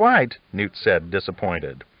snow was white," Newt said,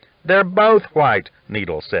 disappointed. "They're both white,"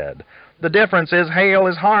 Needle said. "The difference is hail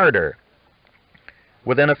is harder."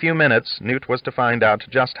 Within a few minutes, Newt was to find out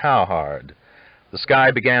just how hard. The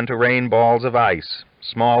sky began to rain balls of ice,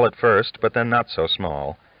 small at first, but then not so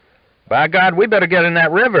small. "By God, we better get in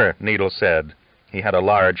that river," Needle said. He had a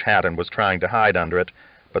large hat and was trying to hide under it,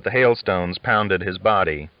 but the hailstones pounded his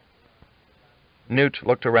body. Newt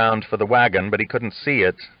looked around for the wagon, but he couldn't see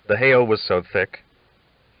it. The hail was so thick.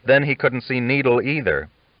 Then he couldn't see Needle either.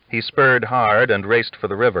 He spurred hard and raced for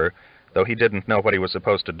the river, though he didn't know what he was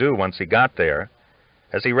supposed to do once he got there.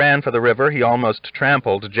 As he ran for the river, he almost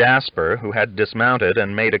trampled Jasper, who had dismounted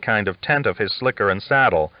and made a kind of tent of his slicker and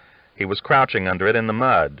saddle. He was crouching under it in the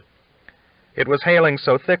mud. It was hailing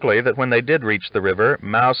so thickly that when they did reach the river,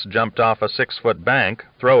 Mouse jumped off a 6-foot bank,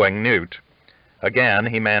 throwing Newt. Again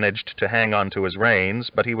he managed to hang on to his reins,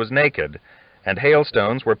 but he was naked, and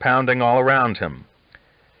hailstones were pounding all around him.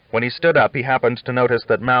 When he stood up, he happened to notice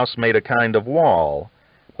that Mouse made a kind of wall.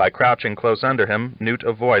 By crouching close under him, Newt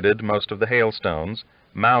avoided most of the hailstones.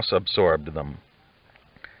 Mouse absorbed them.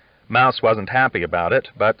 Mouse wasn't happy about it,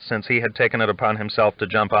 but since he had taken it upon himself to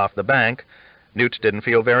jump off the bank, Newt didn't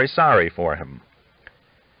feel very sorry for him.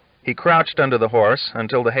 He crouched under the horse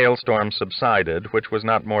until the hailstorm subsided, which was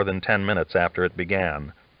not more than 10 minutes after it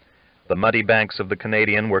began. The muddy banks of the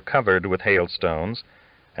Canadian were covered with hailstones,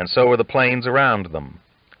 and so were the plains around them.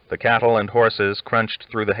 The cattle and horses crunched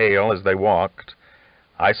through the hail as they walked.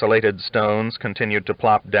 Isolated stones continued to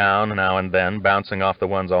plop down now and then, bouncing off the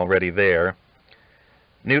ones already there.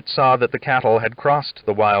 Newt saw that the cattle had crossed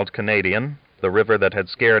the wild Canadian, the river that had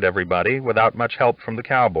scared everybody, without much help from the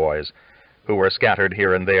cowboys, who were scattered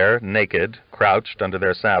here and there, naked, crouched under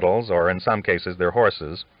their saddles, or in some cases their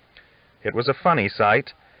horses. It was a funny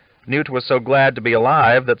sight. Newt was so glad to be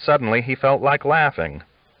alive that suddenly he felt like laughing.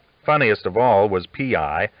 Funniest of all was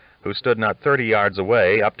P.I., who stood not 30 yards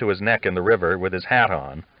away, up to his neck in the river, with his hat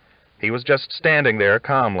on. He was just standing there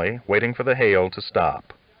calmly, waiting for the hail to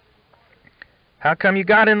stop. "How come you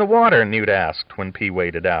got in the water?" Newt asked when P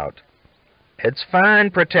waded out. "It's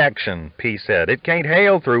fine protection," P said. "It can't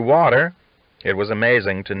hail through water." It was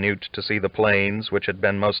amazing to Newt to see the plains, which had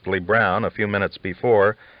been mostly brown a few minutes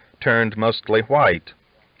before, turned mostly white.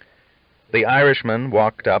 The Irishman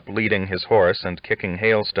walked up, leading his horse and kicking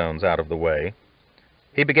hailstones out of the way.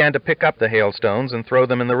 He began to pick up the hailstones and throw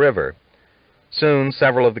them in the river. Soon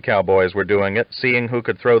several of the cowboys were doing it, seeing who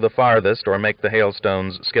could throw the farthest or make the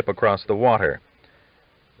hailstones skip across the water.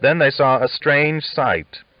 Then they saw a strange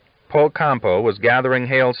sight. Polcampo was gathering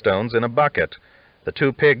hailstones in a bucket, the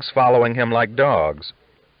 2 pigs following him like dogs.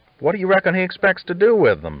 "What do you reckon he expects to do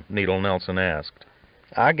with them?" Needle Nelson asked.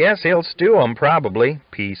 "I guess he'll stew 'em, probably,"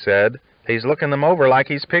 P said. "He's looking them over like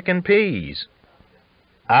he's picking peas."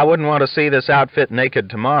 "I wouldn't want to see this outfit naked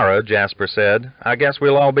tomorrow," Jasper said. "I guess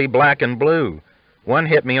we'll all be black and blue. One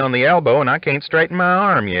hit me on the elbow, and I can't straighten my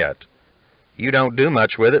arm yet." "You don't do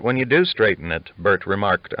much with it when you do straighten it," Bert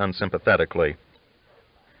remarked unsympathetically.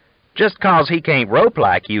 "Just 'cause he can't rope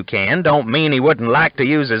like you can don't mean he wouldn't like to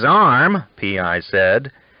use his arm," P.I.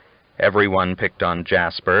 said. Everyone picked on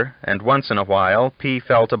Jasper, and once in a while P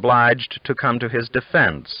felt obliged to come to his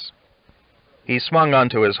defense. He swung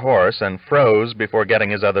onto his horse and froze before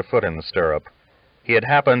getting his other foot in the stirrup. He had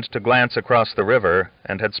happened to glance across the river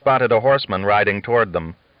and had spotted a horseman riding toward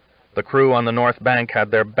them. The crew on the north bank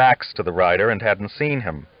had their backs to the rider and hadn't seen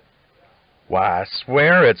him. "Why, I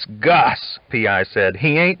swear it's Gus," P.I. said.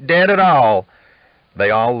 "He ain't dead at all."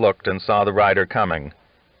 They all looked and saw the rider coming.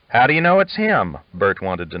 "How do you know it's him?" Bert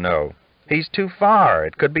wanted to know. "He's too far.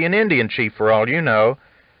 It could be an Indian chief for all you know."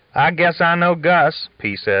 "I guess I know Gus,"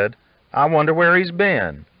 P said. "I wonder where he's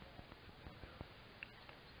been."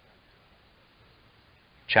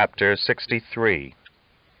 Chapter 63.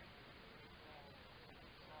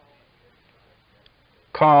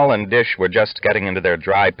 Call and Dish were just getting into their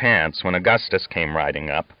dry pants when Augustus came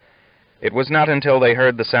riding up. It was not until they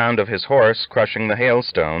heard the sound of his horse crushing the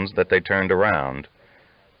hailstones that they turned around.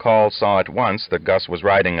 Call saw at once that Gus was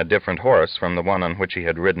riding a different horse from the one on which he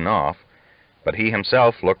had ridden off, but he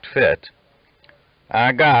himself looked fit.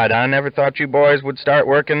 "God, I never thought you boys would start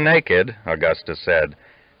working naked," Augustus said.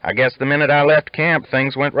 "I guess the minute I left camp,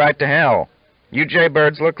 things went right to hell. You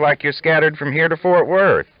jaybirds look like you're scattered from here to Fort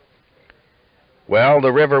Worth." "Well,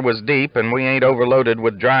 the river was deep, and we ain't overloaded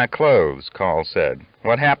with dry clothes," Call said.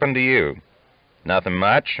 "What happened to you?" "Nothing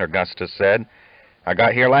much," Augustus said. "I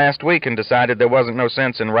got here last week and decided there wasn't no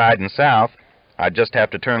sense in riding south. I'd just have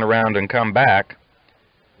to turn around and come back."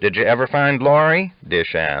 "Did you ever find Laurie?"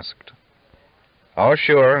 Dish asked. "Oh,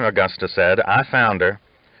 sure," Augustus said. "I found her.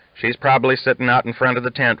 She's probably sitting out in front of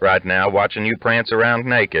the tent right now, watching you prance around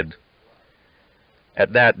naked."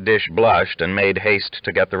 At that, Dish blushed and made haste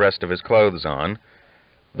to get the rest of his clothes on,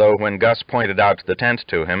 though when Gus pointed out the tent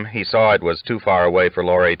to him, he saw it was too far away for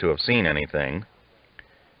Laurie to have seen anything.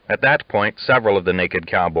 At that point, several of the naked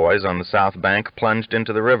cowboys on the south bank plunged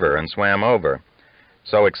into the river and swam over,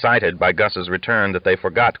 so excited by Gus's return that they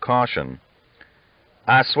forgot caution.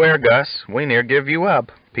 "I swear, Gus, we near give you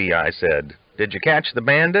up," P.I. said. "Did you catch the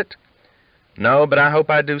bandit?" "No, but I hope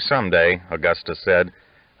I do someday," Augustus said.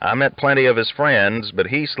 "I met plenty of his friends, but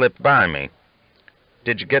he slipped by me."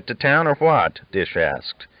 "Did you get to town or what?" Dish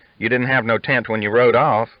asked. "You didn't have no tent when you rode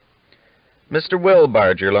off." "Mr.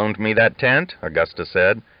 Wilbarger loaned me that tent," Augustus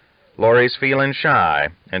said. "Laurie's feeling shy,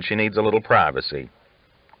 and she needs a little privacy."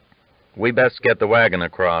 "We best get the wagon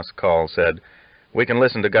across," Call said. "We can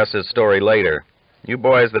listen to Gus's story later. You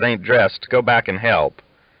boys that ain't dressed, go back and help."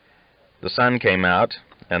 The sun came out,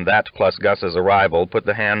 and that plus Gus's arrival put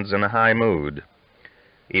the hands in a high mood.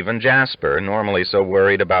 Even Jasper, normally so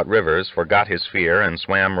worried about rivers, forgot his fear and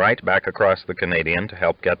swam right back across the Canadian to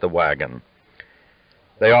help get the wagon.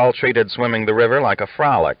 They all treated swimming the river like a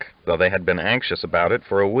frolic, though they had been anxious about it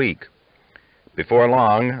for a week. Before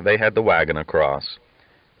long, they had the wagon across.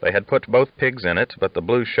 They had put both pigs in it, but the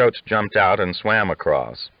blue shote jumped out and swam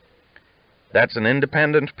across. "That's an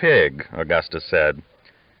independent pig," Augustus said.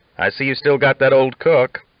 "I see you still got that old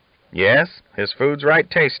cook." "Yes, his food's right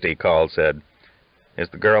tasty," Call said. "Is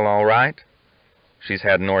the girl all right?" "She's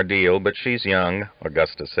had an ordeal, but she's young,"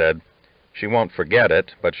 Augustus said. "She won't forget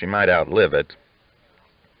it, but she might outlive it."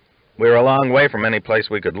 "We're a long way from any place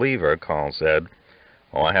we could leave her," Call said.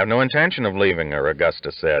 "Oh, I have no intention of leaving her,"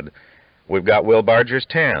 Augustus said. "We've got Wilbarger's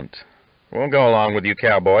tent. We'll go along with you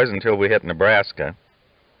cowboys until we hit Nebraska."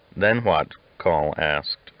 "Then what?" Call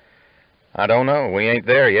asked. "I don't know. We ain't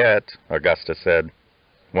there yet," Augustus said.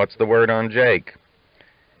 "What's the word on Jake?"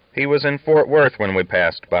 "He was in Fort Worth when we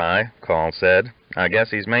passed by," Call said. "I guess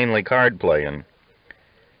he's mainly card-playing."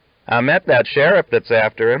 "I met that sheriff that's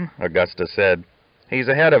after him," Augustus said. "He's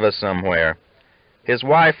ahead of us somewhere. His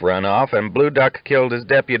wife run off, and Blue Duck killed his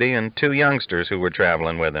deputy and 2 youngsters who were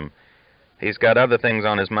traveling with him. He's got other things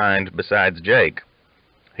on his mind besides Jake."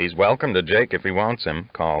 "He's welcome to Jake if he wants him,"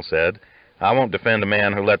 Call said. "I won't defend a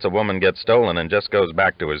man who lets a woman get stolen and just goes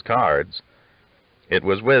back to his cards." "It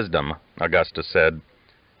was wisdom," Augustus said.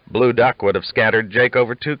 "Blue Duck would have scattered Jake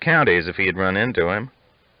over 2 counties if he had run into him."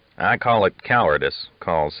 "I call it cowardice,"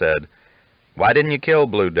 Call said. "Why didn't you kill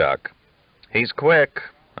Blue Duck?" "He's quick,"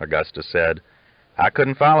 Augustus said. "I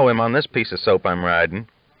couldn't follow him on this piece of soap I'm riding.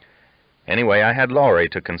 Anyway, I had Laurie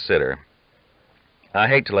to consider." "I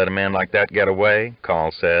hate to let a man like that get away,"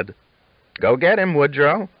 Call said. "Go get him,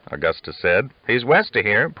 Woodrow," Augustus said. "He's west of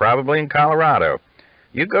here, probably in Colorado.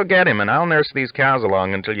 You go get him, and I'll nurse these cows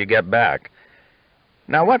along until you get back.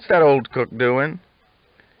 Now, what's that old cook doing?"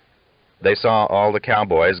 They saw all the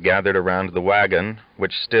cowboys gathered around the wagon,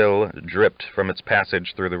 which still dripped from its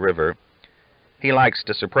passage through the river. "He likes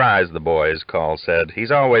to surprise the boys," Call said. "He's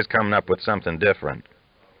always coming up with something different."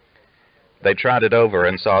 They trotted over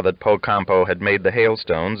and saw that Pocampo had made the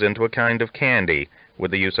hailstones into a kind of candy with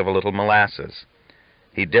the use of a little molasses.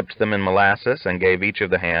 He dipped them in molasses and gave each of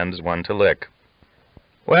the hands one to lick.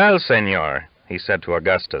 "Well, senor," he said to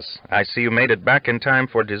Augustus, "I see you made it back in time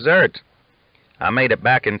for dessert." "I made it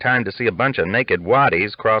back in time to see a bunch of naked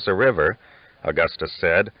waddies cross a river," Augustus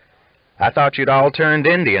said. "I thought you'd all turned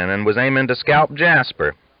Indian and was aiming to scalp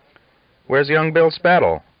Jasper. Where's young Bill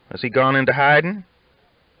Spettle? Has he gone into hiding?"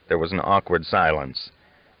 There was an awkward silence.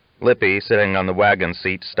 Lippy, sitting on the wagon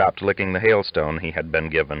seat, stopped licking the hailstone he had been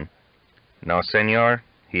given. "No, senor,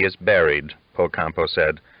 he is buried," Pocampo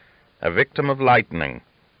said. "A victim of lightning."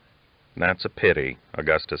 "That's a pity,"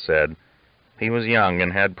 Augustus said. "He was young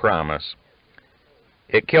and had promise."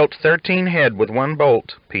 "It killed 13 head with 1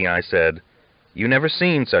 bolt," P.I. said. "You never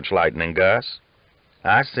seen such lightning, Gus."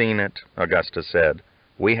 "I seen it," Augustus said.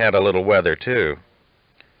 "We had a little weather, too."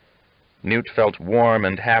 Newt felt warm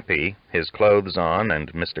and happy, his clothes on,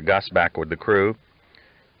 and Mr. Gus back with the crew.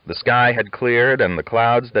 The sky had cleared, and the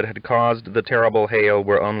clouds that had caused the terrible hail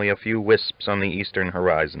were only a few wisps on the eastern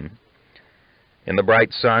horizon. In the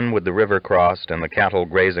bright sun, with the river crossed and the cattle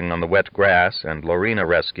grazing on the wet grass and Lorena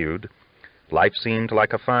rescued, life seemed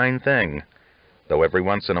like a fine thing, though every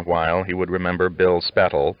once in a while he would remember Bill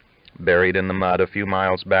Spettle, buried in the mud a few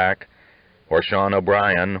miles back, or Sean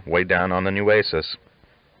O'Brien, way down on the Nueces.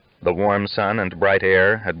 The warm sun and bright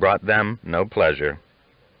air had brought them no pleasure.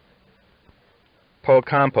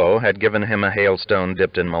 Pocampo had given him a hailstone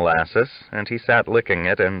dipped in molasses, and he sat licking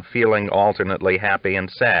it and feeling alternately happy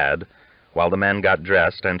and sad, while the men got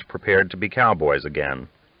dressed and prepared to be cowboys again.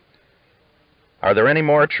 "Are there any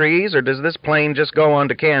more trees, or does this plain just go on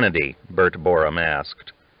to Kennedy?" Bert Borum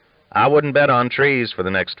asked. "I wouldn't bet on trees for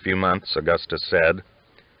the next few months," Augustus said.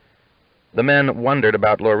 The men wondered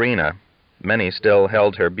about Lorena. Many still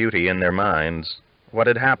held her beauty in their minds. What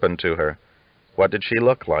had happened to her? What did she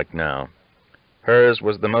look like now? Hers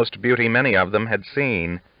was the most beauty many of them had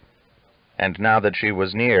seen, and now that she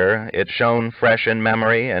was near, it shone fresh in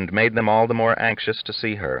memory and made them all the more anxious to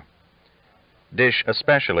see her. Dish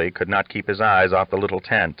especially could not keep his eyes off the little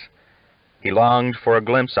tent. He longed for a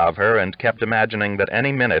glimpse of her and kept imagining that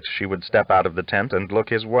any minute she would step out of the tent and look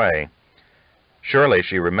his way. Surely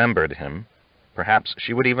she remembered him. Perhaps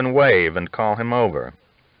she would even wave and call him over.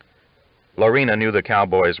 Lorena knew the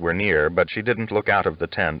cowboys were near, but she didn't look out of the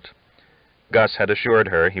tent. Gus had assured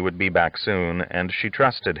her he would be back soon, and she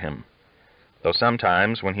trusted him. Though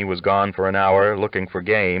sometimes, when he was gone for an hour looking for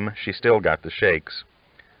game, she still got the shakes.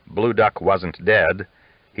 Blue Duck wasn't dead.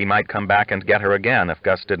 He might come back and get her again if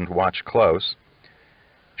Gus didn't watch close.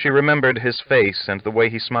 She remembered his face and the way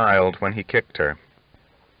he smiled when he kicked her.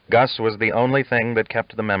 Gus was the only thing that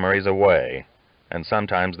kept the memories away, and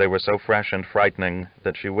sometimes they were so fresh and frightening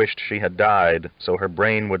that she wished she had died so her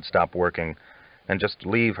brain would stop working and just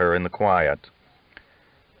leave her in the quiet.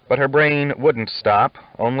 But her brain wouldn't stop.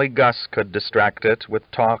 Only Gus could distract it with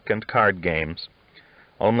talk and card games.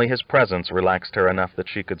 Only his presence relaxed her enough that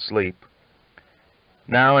she could sleep.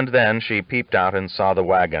 Now and then she peeped out and saw the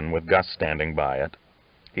wagon with Gus standing by it.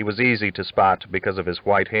 He was easy to spot because of his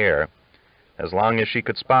white hair. As long as she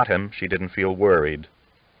could spot him, she didn't feel worried.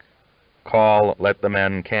 Call let the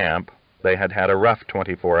men camp. They had had a rough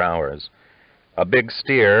 24 hours. A big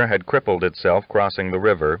steer had crippled itself crossing the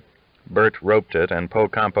river. Bert roped it, and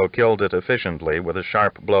Pocampo killed it efficiently with a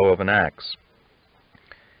sharp blow of an axe.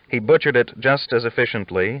 He butchered it just as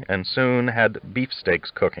efficiently, and soon had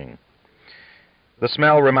beefsteaks cooking. The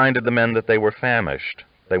smell reminded the men that they were famished.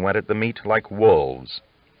 They went at the meat like wolves.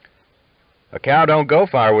 "A cow don't go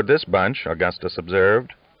far with this bunch," Augustus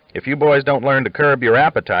observed. "If you boys don't learn to curb your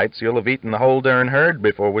appetites, you'll have eaten the whole darn herd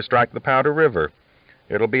before we strike the Powder River.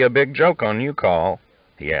 It'll be a big joke on you, Call,"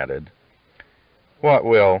 he added. "What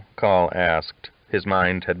will?" Call asked. His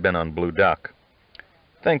mind had been on Blue Duck.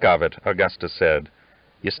 "Think of it," Augustus said.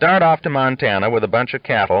 "You start off to Montana with a bunch of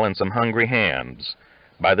cattle and some hungry hands.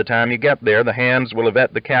 By the time you get there, the hands will have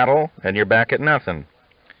ate the cattle, and you're back at nothing.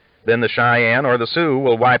 Then the Cheyenne or the Sioux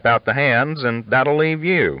will wipe out the hands, and that'll leave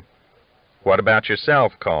you." "What about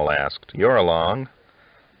yourself?" Call asked. "You're along."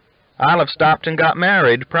 "I'll have stopped and got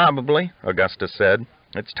married, probably," Augustus said.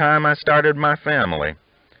 "It's time I started my family."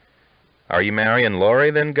 "Are you marrying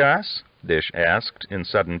Laurie, then, Gus?" Dish asked, in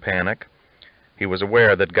sudden panic. He was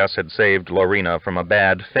aware that Gus had saved Lorena from a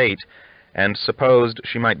bad fate, and supposed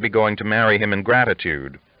she might be going to marry him in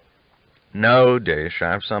gratitude. "No, Dish,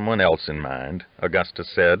 I've someone else in mind," Augustus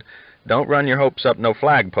said. "Don't run your hopes up no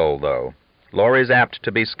flagpole, though. Laurie's apt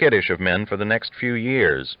to be skittish of men for the next few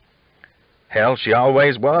years." "Hell, she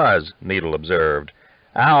always was," Needle observed.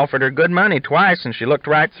 "I offered her good money twice, and she looked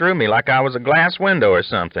right through me like I was a glass window or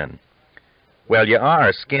something." "Well, you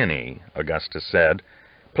are skinny," Augustus said.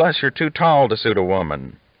 "Plus, you're too tall to suit a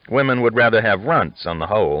woman. Women would rather have runts, on the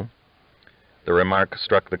whole." The remark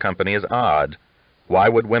struck the company as odd. Why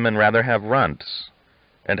would women rather have runts?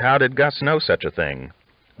 And how did Gus know such a thing?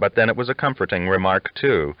 But then it was a comforting remark,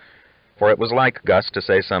 too, for it was like Gus to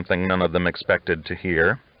say something none of them expected to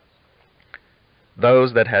hear.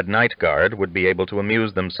 Those that had night guard would be able to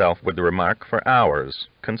amuse themselves with the remark for hours,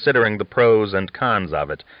 considering the pros and cons of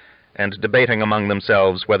it, and debating among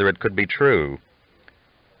themselves whether it could be true.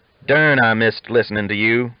 "Darn, I missed listening to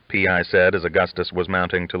you," P.I. said as Augustus was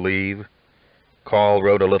mounting to leave. Call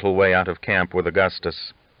rode a little way out of camp with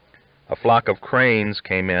Augustus. A flock of cranes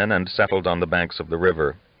came in and settled on the banks of the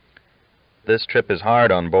river. "This trip is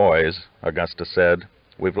hard on boys," Augustus said.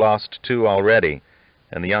 "We've lost 2 already,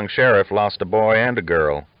 and the young sheriff lost a boy and a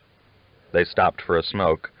girl." They stopped for a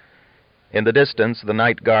smoke. In the distance, the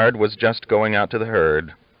night guard was just going out to the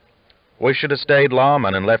herd. "We should have stayed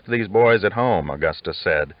lawmen and left these boys at home," Augustus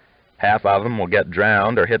said. "Half of them will get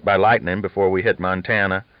drowned or hit by lightning before we hit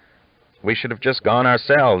Montana. We should have just gone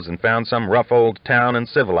ourselves and found some rough old town and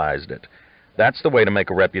civilized it. That's the way to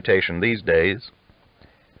make a reputation these days."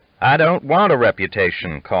 "I don't want a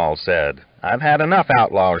reputation," Call said. "I've had enough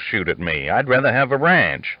outlaws shoot at me. I'd rather have a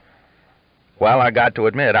ranch." "Well, I got to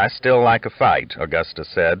admit, I still like a fight," Augustus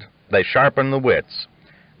said. "They sharpen the wits.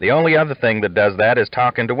 The only other thing that does that is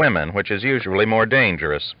talking to women, which is usually more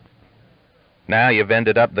dangerous." "Now you've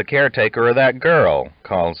ended up the caretaker of that girl,"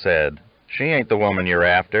 Call said. "She ain't the woman you're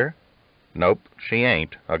after." "Nope, she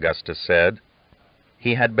ain't," Augustus said.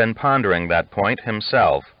 He had been pondering that point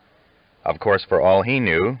himself. Of course, for all he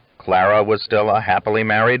knew, Clara was still a happily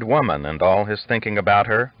married woman, and all his thinking about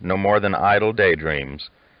her no more than idle daydreams.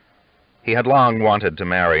 He had long wanted to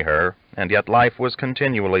marry her, and yet life was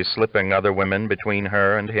continually slipping other women between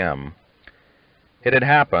her and him. It had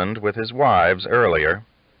happened with his wives earlier.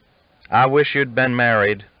 "I wish you'd been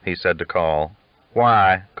married," he said to Call.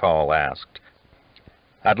 "Why?" Call asked.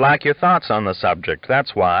 "I'd like your thoughts on the subject,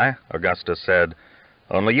 that's why," Augustus said.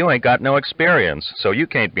 "Only you ain't got no experience, so you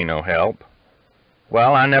can't be no help."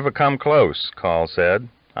 "Well, I never come close," Call said.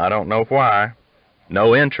 "I don't know why."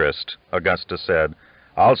 "No interest," Augustus said.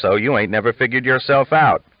 "Also, you ain't never figured yourself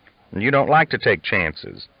out, and you don't like to take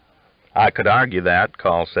chances." "I could argue that,"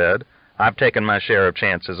 Call said. "I've taken my share of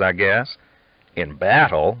chances, I guess." "In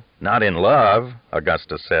battle, not in love,"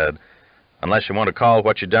 Augustus said. "Unless you want to call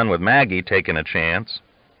what you done with Maggie taking a chance."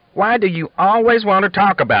 "Why do you always want to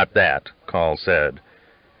talk about that?" Call said.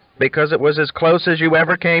 "Because it was as close as you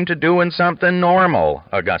ever came to doing something normal,"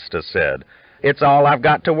 Augustus said. "It's all I've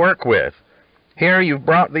got to work with. Here you've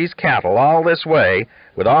brought these cattle all this way,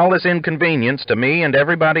 with all this inconvenience to me and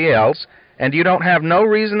everybody else, and you don't have no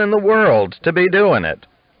reason in the world to be doing it."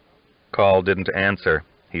 Call didn't answer.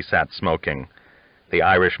 He sat smoking. The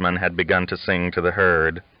Irishman had begun to sing to the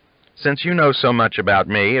herd. "Since you know so much about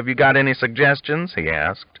me, have you got any suggestions?" he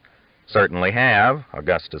asked. "Certainly have,"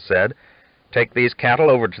 Augustus said. "Take these cattle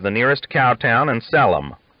over to the nearest cow town and sell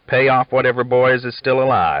 'em. Pay off whatever boys is still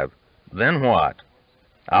alive. Then what?"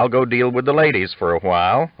 "I'll go deal with the ladies for a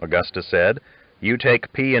while," Augustus said. "You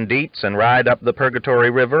take P and Dietz and ride up the Purgatory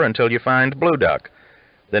River until you find Blue Duck.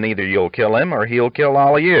 Then either you'll kill him or he'll kill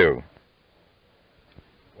all of you."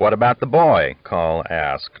 "What about the boy?" Call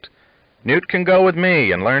asked. "Newt can go with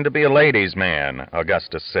me and learn to be a ladies' man,"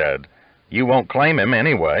 Augustus said. "You won't claim him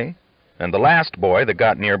anyway. And the last boy that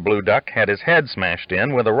got near Blue Duck had his head smashed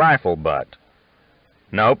in with a rifle butt."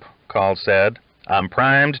 "Nope," Call said. "I'm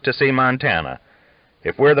primed to see Montana.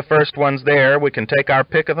 If we're the first ones there, we can take our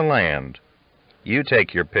pick of the land." "You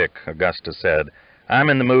take your pick," Augustus said. "I'm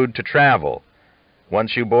in the mood to travel.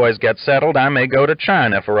 Once you boys get settled, I may go to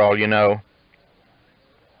China for all you know."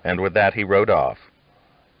 And with that he rode off.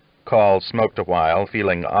 Call smoked a while,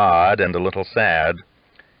 feeling odd and a little sad.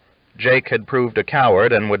 Jake had proved a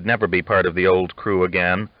coward and would never be part of the old crew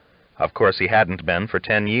again. Of course he hadn't been for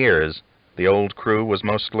 10 years. The old crew was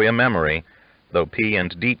mostly a memory, though P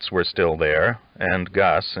and Dietz were still there, and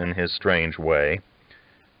Gus in his strange way.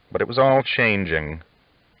 But it was all changing.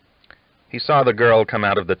 He saw the girl come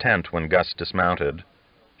out of the tent when Gus dismounted.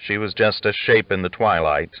 She was just a shape in the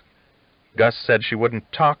twilight. Gus said she wouldn't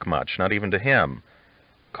talk much, not even to him.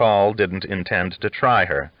 Call didn't intend to try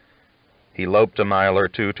her. He loped a mile or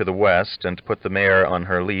two to the west and put the mare on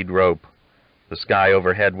her lead rope. The sky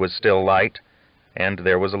overhead was still light, and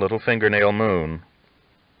there was a little fingernail moon.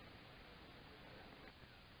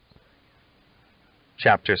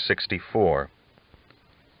 Chapter 64.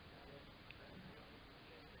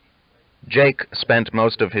 Jake spent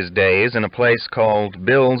most of his days in a place called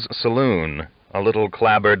Bill's Saloon, a little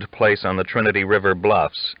clapboard place on the Trinity River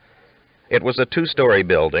bluffs. It was a 2-story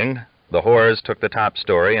building. The whores took the top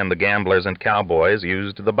story, and the gamblers and cowboys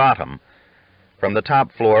used the bottom. From the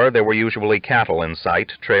top floor there were usually cattle in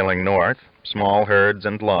sight, trailing north, small herds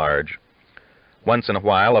and large. Once in a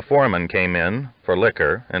while a foreman came in for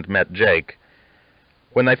liquor and met Jake.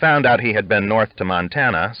 When they found out he had been north to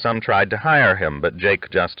Montana, some tried to hire him, but Jake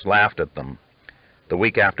just laughed at them. The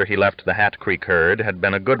week after he left the Hat Creek herd had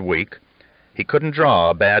been a good week. He couldn't draw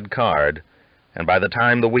a bad card, and by the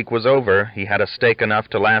time the week was over, he had a stake enough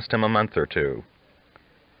to last him a month or two.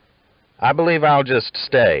 "I believe I'll just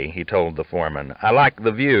stay," he told the foreman. "I like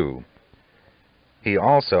the view." He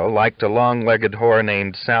also liked a long-legged whore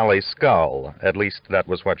named Sally Skull. At least that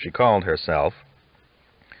was what she called herself.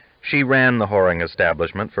 She ran the whoring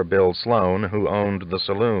establishment for Bill Sloane, who owned the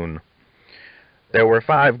saloon. There were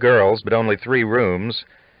 5 girls, but only 3 rooms,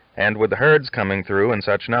 and with the herds coming through in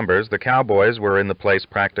such numbers, the cowboys were in the place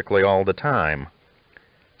practically all the time.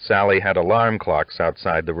 Sally had alarm clocks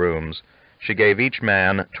outside the rooms. She gave each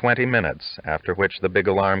man 20 minutes, after which the big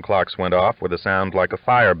alarm clocks went off with a sound like a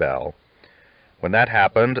fire bell. When that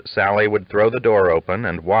happened, Sally would throw the door open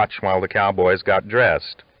and watch while the cowboys got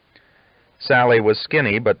dressed. Sally was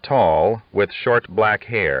skinny but tall, with short black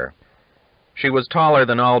hair. She was taller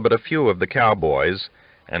than all but a few of the cowboys,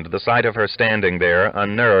 and the sight of her standing there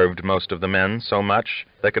unnerved most of the men so much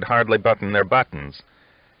they could hardly button their buttons.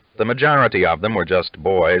 The majority of them were just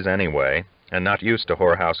boys anyway, and not used to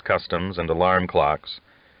whorehouse customs and alarm clocks.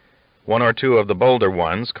 1 or 2 of the bolder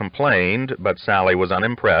ones complained, but Sally was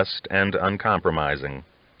unimpressed and uncompromising.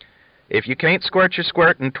 "If you can't squirt your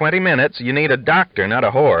squirt in 20 minutes, you need a doctor, not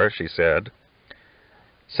a whore," she said.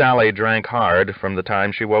 Sally drank hard from the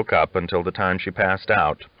time she woke up until the time she passed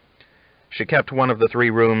out. She kept one of the 3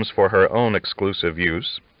 rooms for her own exclusive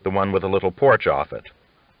use, the one with a little porch off it.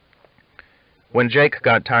 When Jake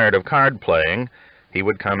got tired of card playing, He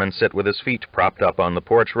would come and sit with his feet propped up on the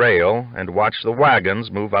porch rail and watch the wagons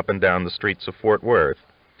move up and down the streets of Fort Worth.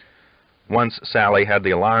 Once Sally had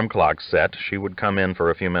the alarm clock set, she would come in for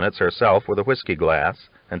a few minutes herself with a whiskey glass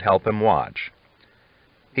and help him watch.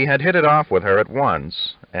 He had hit it off with her at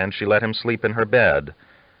once, and she let him sleep in her bed,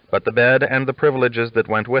 but the bed and the privileges that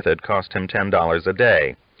went with it cost him $10 a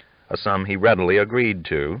day, a sum he readily agreed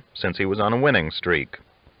to, since he was on a winning streak.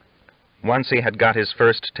 Once he had got his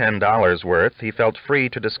first $10 worth, he felt free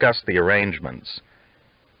to discuss the arrangements.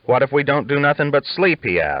 "What if we don't do nothing but sleep?"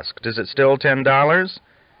 he asked. "Is it still $10?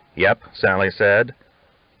 "Yep," Sally said.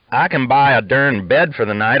 "I can buy a darn bed for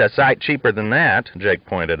the night a sight cheaper than that," Jake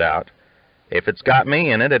pointed out. "If it's got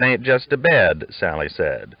me in it, it ain't just a bed," Sally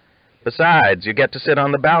said. "Besides, you get to sit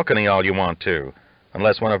on the balcony all you want to,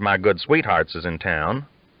 unless one of my good sweethearts is in town."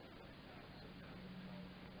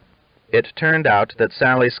 It turned out that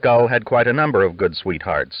Sally Skull had quite a number of good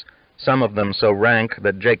sweethearts, some of them so rank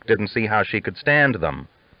that Jake didn't see how she could stand them.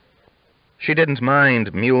 She didn't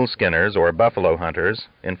mind mule skinners or buffalo hunters.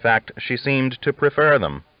 In fact, she seemed to prefer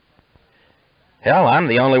them. "Hell, I'm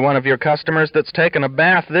the only one of your customers that's taken a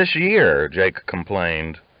bath this year," Jake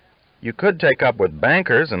complained. "You could take up with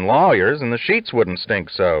bankers and lawyers, and the sheets wouldn't stink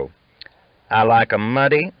so." "I like 'em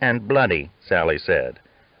muddy and bloody," Sally said.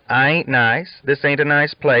 "I ain't nice, this ain't a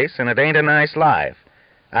nice place, and it ain't a nice life.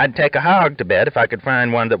 I'd take a hog to bed if I could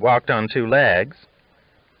find one that walked on 2 legs.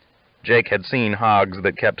 Jake had seen hogs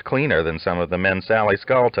that kept cleaner than some of the men Sally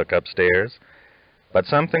Skull took upstairs, but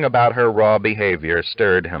something about her raw behavior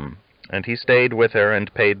stirred him, and he stayed with her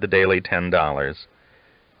and paid the daily $10.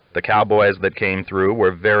 The cowboys that came through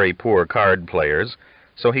were very poor card players,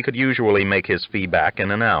 so he could usually make his fee back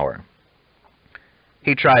in an hour.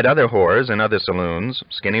 He tried other whores in other saloons,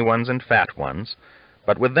 skinny ones and fat ones,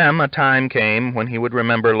 but with them a time came when he would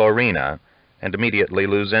remember Lorena and immediately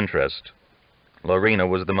lose interest. Lorena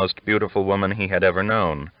was the most beautiful woman he had ever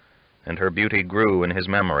known, and her beauty grew in his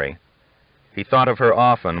memory. He thought of her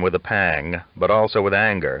often with a pang, but also with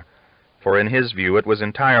anger, for in his view it was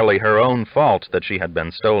entirely her own fault that she had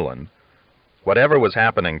been stolen. Whatever was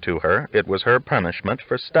happening to her, it was her punishment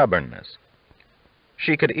for stubbornness.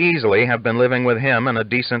 She could easily have been living with him in a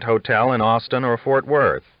decent hotel in Austin or Fort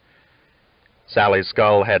Worth. Sally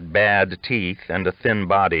Skull had bad teeth and a thin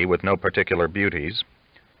body with no particular beauties.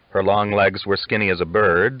 Her long legs were skinny as a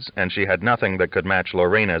bird's, and she had nothing that could match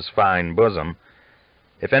Lorena's fine bosom.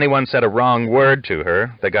 If anyone said a wrong word to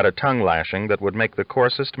her, they got a tongue-lashing that would make the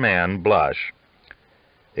coarsest man blush.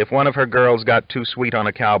 If one of her girls got too sweet on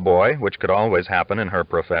a cowboy, which could always happen in her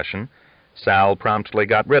profession, Sal promptly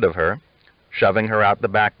got rid of her, shoving her out the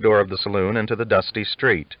back door of the saloon into the dusty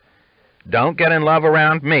street. "Don't get in love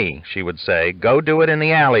around me," she would say. "Go do it in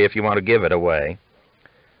the alley if you want to give it away."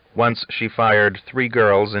 Once she fired 3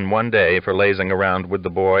 girls in one day for lazing around with the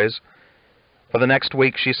boys. For the next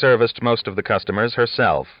week she serviced most of the customers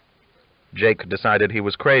herself. Jake decided he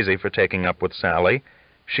was crazy for taking up with Sally.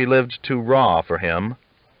 She lived too raw for him.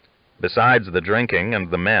 Besides the drinking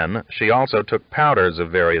and the men, she also took powders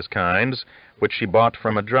of various kinds, which she bought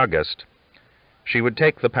from a druggist. She would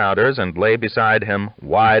take the powders and lay beside him,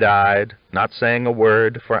 wide-eyed, not saying a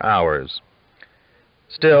word, for hours.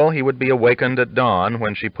 Still, he would be awakened at dawn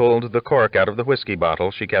when she pulled the cork out of the whiskey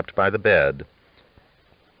bottle she kept by the bed.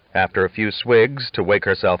 After a few swigs to wake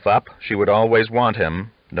herself up, she would always want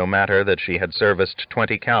him, no matter that she had serviced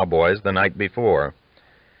 20 cowboys the night before.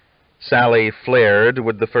 Sally flared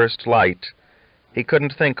with the first light. He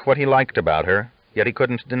couldn't think what he liked about her, yet he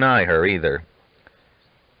couldn't deny her either.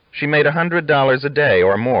 She made $100 a day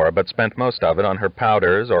or more, but spent most of it on her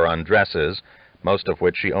powders or on dresses, most of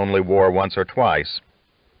which she only wore once or twice.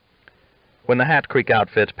 When the Hat Creek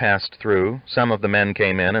outfit passed through, some of the men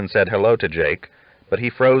came in and said hello to Jake, but he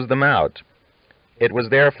froze them out. It was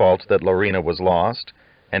their fault that Lorena was lost,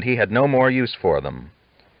 and he had no more use for them.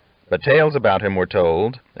 But tales about him were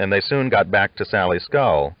told, and they soon got back to Sally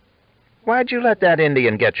Skull. "Why'd you let that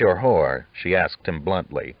Indian get your whore?" she asked him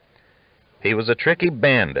bluntly. "He was a tricky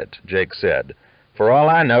bandit," Jake said. "For all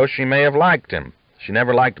I know, she may have liked him. She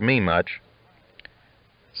never liked me much."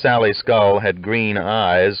 Sally Skull had green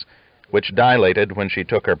eyes, which dilated when she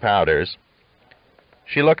took her powders.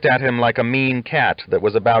 She looked at him like a mean cat that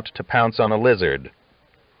was about to pounce on a lizard.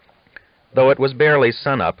 Though it was barely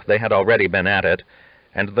sunup, they had already been at it,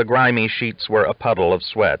 and the grimy sheets were a puddle of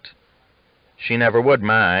sweat. "She never would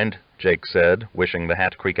mind," Jake said, wishing the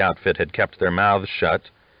Hat Creek outfit had kept their mouths shut.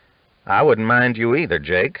 "I wouldn't mind you either,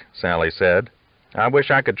 Jake," Sally said. "I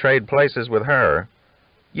wish I could trade places with her."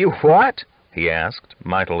 "You what?" he asked,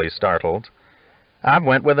 mightily startled. "I've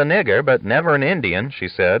went with a nigger, but never an Indian," she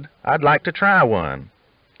said. "I'd like to try one."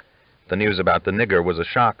 The news about the nigger was a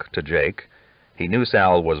shock to Jake. He knew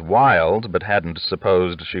Sal was wild, but hadn't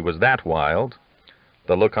supposed she was that wild.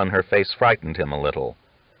 The look on her face frightened him a little.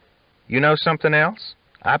 "You know something else?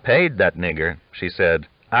 I paid that nigger," she said.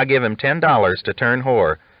 "I give him $10 to turn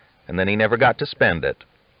whore, and then he never got to spend it."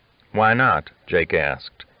 "Why not?" Jake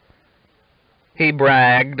asked. "He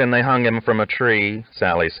bragged, and they hung him from a tree,"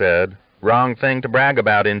 Sally said. "Wrong thing to brag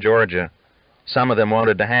about in Georgia. Some of them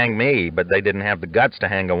wanted to hang me, but they didn't have the guts to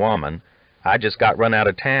hang a woman. I just got run out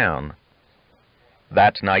of town."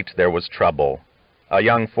 That night there was trouble. A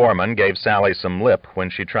young foreman gave Sally some lip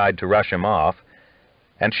when she tried to rush him off,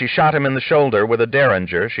 and she shot him in the shoulder with a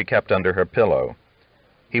derringer she kept under her pillow.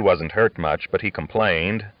 He wasn't hurt much, but he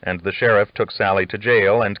complained, and the sheriff took Sally to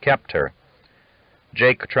jail and kept her.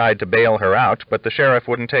 Jake tried to bail her out, but the sheriff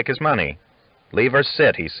wouldn't take his money. "Leave her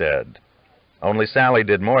sit," he said. Only Sally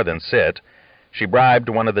did more than sit. She bribed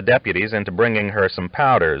one of the deputies into bringing her some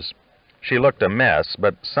powders. She looked a mess,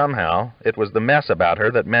 but somehow it was the mess about her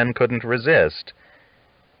that men couldn't resist.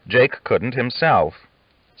 Jake couldn't himself.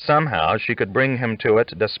 Somehow she could bring him to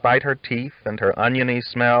it despite her teeth and her oniony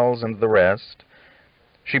smells and the rest.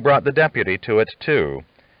 She brought the deputy to it, too,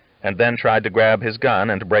 and then tried to grab his gun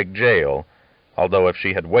and break jail, although if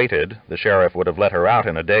she had waited, the sheriff would have let her out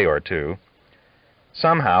in a day or two.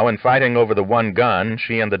 Somehow, in fighting over the one gun,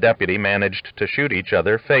 she and the deputy managed to shoot each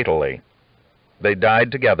other fatally. They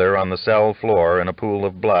died together on the cell floor in a pool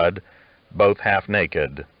of blood, both half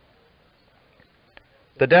naked.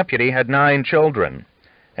 The deputy had 9 children,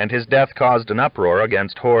 and his death caused an uproar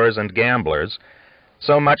against whores and gamblers,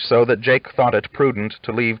 so much so that Jake thought it prudent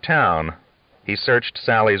to leave town. He searched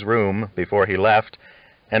Sally's room before he left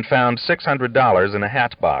and found $600 in a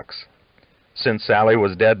hat box. Since Sally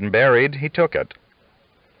was dead and buried, he took it.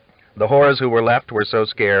 The whores who were left were so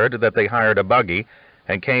scared that they hired a buggy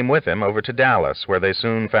and came with him over to Dallas, where they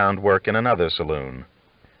soon found work in another saloon.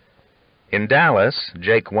 In Dallas,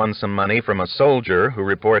 Jake won some money from a soldier who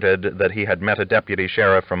reported that he had met a deputy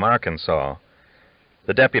sheriff from Arkansas.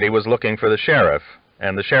 The deputy was looking for the sheriff,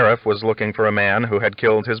 and the sheriff was looking for a man who had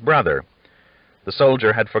killed his brother. The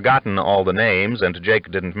soldier had forgotten all the names, and Jake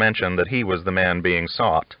didn't mention that he was the man being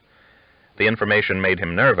sought. The information made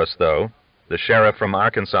him nervous, though. The sheriff from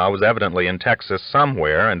Arkansas was evidently in Texas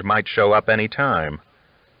somewhere and might show up any time.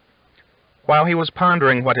 While he was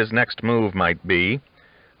pondering what his next move might be,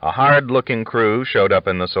 a hard-looking crew showed up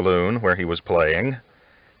in the saloon where he was playing.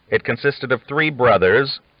 It consisted of 3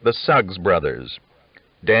 brothers, the Suggs brothers.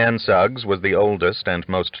 Dan Suggs was the oldest and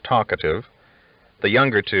most talkative. The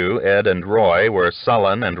younger 2, Ed and Roy, were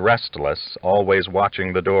sullen and restless, always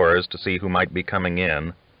watching the doors to see who might be coming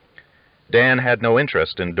in. Dan had no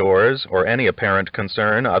interest in doors or any apparent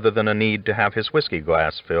concern other than a need to have his whiskey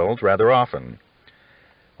glass filled rather often.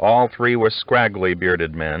 All 3 were scraggly,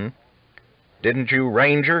 bearded men. "Didn't you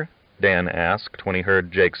ranger?" Dan asked when he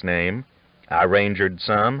heard Jake's name. "I rangered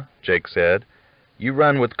some," Jake said. "You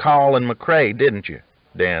run with Call and McCrae, didn't you?"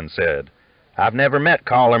 Dan said. "I've never met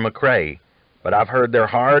Call or McCrae, but I've heard they're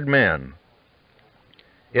hard men."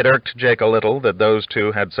 It irked Jake a little that those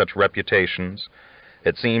 2 had such reputations.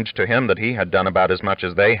 It seemed to him that he had done about as much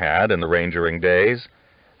as they had in the rangering days.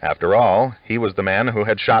 After all, he was the man who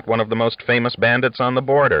had shot one of the most famous bandits on the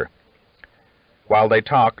border. While they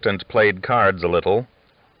talked and played cards a little,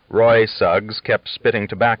 Roy Suggs kept spitting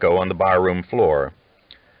tobacco on the barroom floor.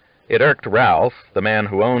 It irked Ralph, the man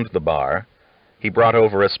who owned the bar. He brought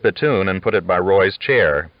over a spittoon and put it by Roy's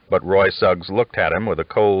chair, but Roy Suggs looked at him with a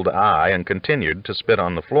cold eye and continued to spit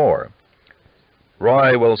on the floor.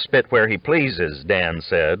 "Roy will spit where he pleases," Dan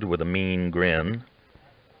said with a mean grin.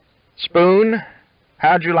 "Spoon,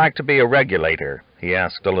 how'd you like to be a regulator?" he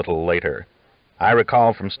asked a little later. "I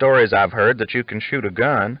recall from stories I've heard that you can shoot a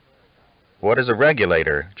gun." "What is a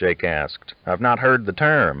regulator?" Jake asked. "I've not heard the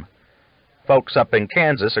term." "Folks up in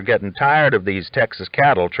Kansas are getting tired of these Texas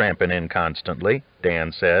cattle tramping in constantly,"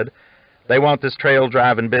 Dan said. "They want this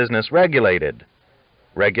trail-driving business regulated."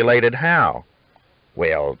 "Regulated how?"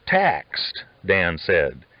 "Well, taxed," Dan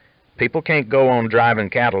said. "People can't go on driving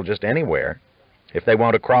cattle just anywhere. If they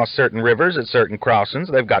want to cross certain rivers at certain crossings,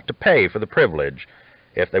 they've got to pay for the privilege.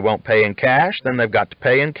 If they won't pay in cash, then they've got to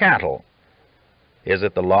pay in cattle." "Is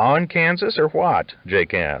it the law in Kansas, or what?"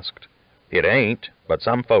 Jake asked. "It ain't, but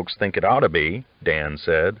some folks think it ought to be," Dan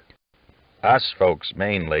said. "Us folks,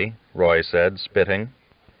 mainly," Roy said, spitting.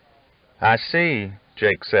 "I see,"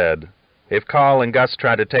 Jake said. "If Call and Gus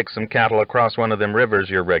try to take some cattle across one of them rivers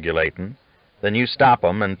you're regulating, then you stop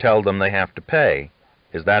 'em and tell them they have to pay.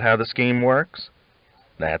 Is that how the scheme works?"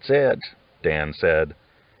 "That's it," Dan said.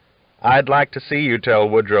 "I'd like to see you tell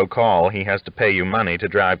Woodrow Call he has to pay you money to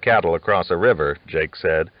drive cattle across a river," Jake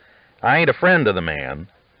said. I ain't a friend of the man.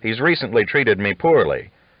 He's recently treated me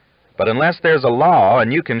poorly. But unless there's a law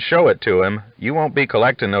and you can show it to him, you won't be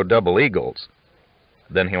collecting no double eagles."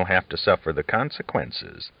 "Then he'll have to suffer the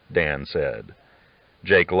consequences," Dan said.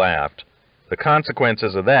 Jake laughed. "The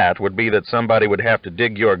consequences of that would be that somebody would have to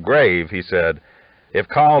dig your grave," he said. "If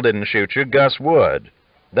Call didn't shoot you, Gus would.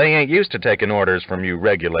 They ain't used to taking orders from you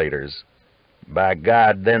regulators." "By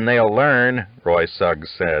God, then they'll learn," Roy Suggs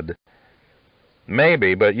said.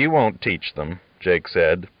 "Maybe, but you won't teach them," Jake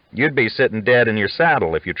said. "You'd be sitting dead in your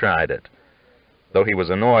saddle if you tried it." Though he was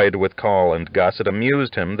annoyed with Call and Gus, it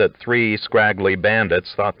amused him that 3 scraggly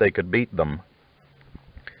bandits thought they could beat them.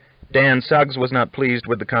 Dan Suggs was not pleased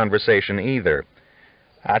with the conversation either.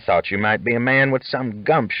 "I thought you might be a man with some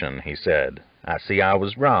gumption," he said. "I see I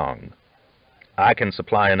was wrong." "I can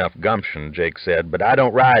supply enough gumption," Jake said, "but I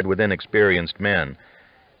don't ride with inexperienced men.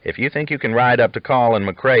 If you think you can ride up to Call and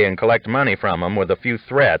McCrae and collect money from 'em with a few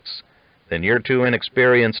threats, then you're too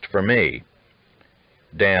inexperienced for me."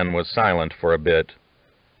 Dan was silent for a bit.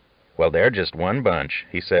 "Well, they're just one bunch,"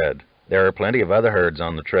 he said. "There are plenty of other herds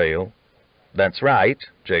on the trail." "That's right,"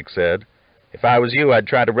 Jake said. "If I was you, I'd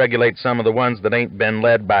try to regulate some of the ones that ain't been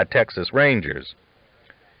led by Texas Rangers."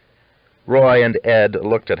 Roy and Ed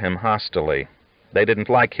looked at him hostilely. They didn't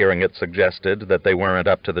like hearing it suggested that they weren't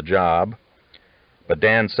up to the job. But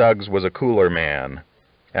Dan Suggs was a cooler man.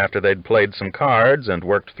 After they'd played some cards and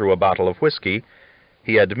worked through a bottle of whiskey,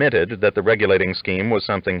 he admitted that the regulating scheme was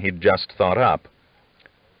something he'd just thought up.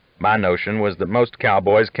 "My notion was that most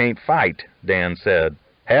cowboys can't fight," Dan said.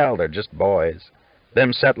 "Hell, they're just boys.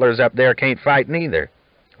 Them settlers up there can't fight neither.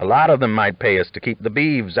 A lot of them might pay us to keep the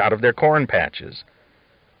beeves out of their corn patches."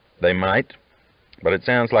 "They might, but it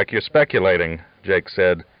sounds like you're speculating," Jake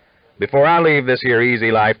said. "Before I leave this here easy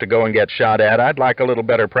life to go and get shot at, I'd like a little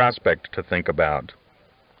better prospect to think about."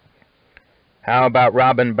 "How about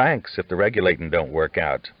robbing banks if the regulating don't work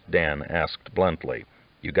out?" Dan asked bluntly.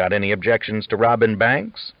 "You got any objections to robbing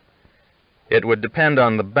banks?" "It would depend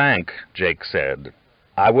on the bank," Jake said.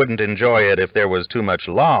 "I wouldn't enjoy it if there was too much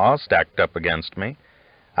law stacked up against me.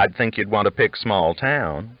 I'd think you'd want to pick small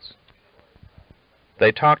towns."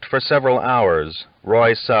 They talked for several hours,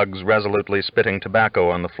 Roy Suggs resolutely spitting tobacco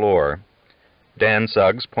on the floor. Dan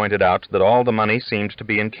Suggs pointed out that all the money seemed to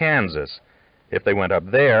be in Kansas. If they went up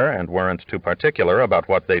there and weren't too particular about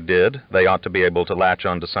what they did, they ought to be able to latch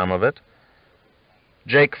onto some of it.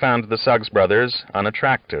 Jake found the Suggs brothers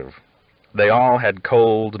unattractive. They all had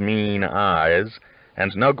cold, mean eyes,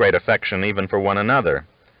 and no great affection even for one another.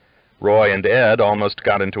 Roy and Ed almost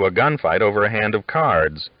got into a gunfight over a hand of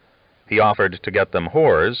cards. He offered to get them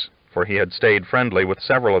whores, for he had stayed friendly with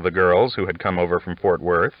several of the girls who had come over from Fort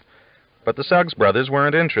Worth, but the Suggs brothers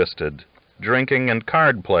weren't interested. Drinking and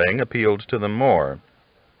card-playing appealed to them more.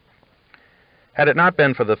 Had it not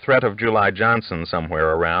been for the threat of July Johnson somewhere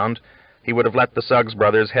around, he would have let the Suggs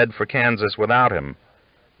brothers head for Kansas without him.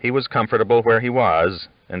 He was comfortable where he was,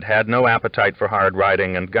 and had no appetite for hard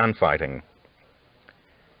riding and gunfighting.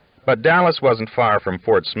 But Dallas wasn't far from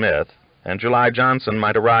Fort Smith, and July Johnson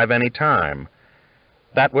might arrive any time.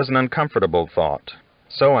 That was an uncomfortable thought,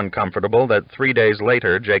 so uncomfortable that 3 days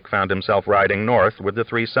later Jake found himself riding north with the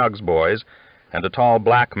 3 Suggs boys and a tall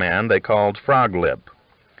black man they called Frog Lip.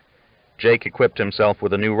 Jake equipped himself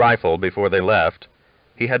with a new rifle before they left.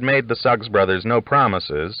 He had made the Suggs brothers no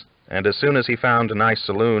promises, and as soon as he found a nice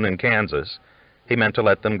saloon in Kansas, he meant to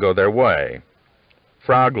let them go their way.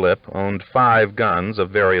 Frog Lip owned 5 guns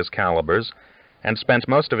of various calibers, and spent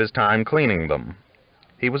most of his time cleaning them.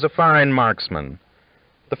 He was a fine marksman.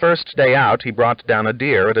 The first day out, he brought down a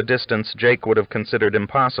deer at a distance Jake would have considered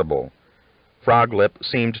impossible. Frog Lip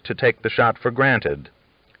seemed to take the shot for granted.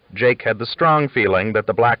 Jake had the strong feeling that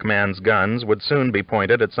the black man's guns would soon be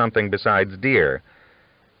pointed at something besides deer,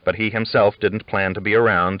 but he himself didn't plan to be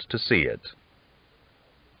around to see it.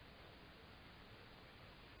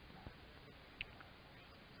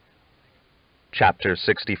 Chapter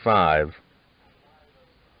 65.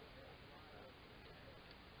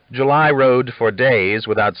 July rode for days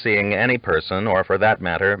without seeing any person, or for that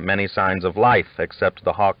matter, many signs of life except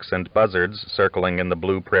the hawks and buzzards circling in the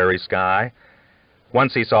blue prairie sky.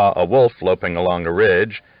 Once he saw a wolf loping along a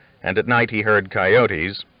ridge, and at night he heard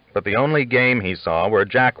coyotes, but the only game he saw were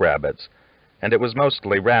jackrabbits, and it was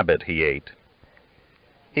mostly rabbit he ate.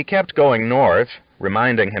 He kept going north,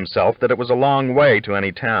 reminding himself that it was a long way to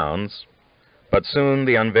any towns, but soon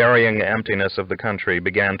the unvarying emptiness of the country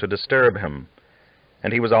began to disturb him,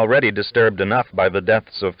 and he was already disturbed enough by the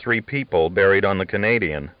deaths of 3 people buried on the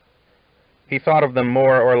Canadian. He thought of them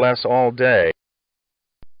more or less all day,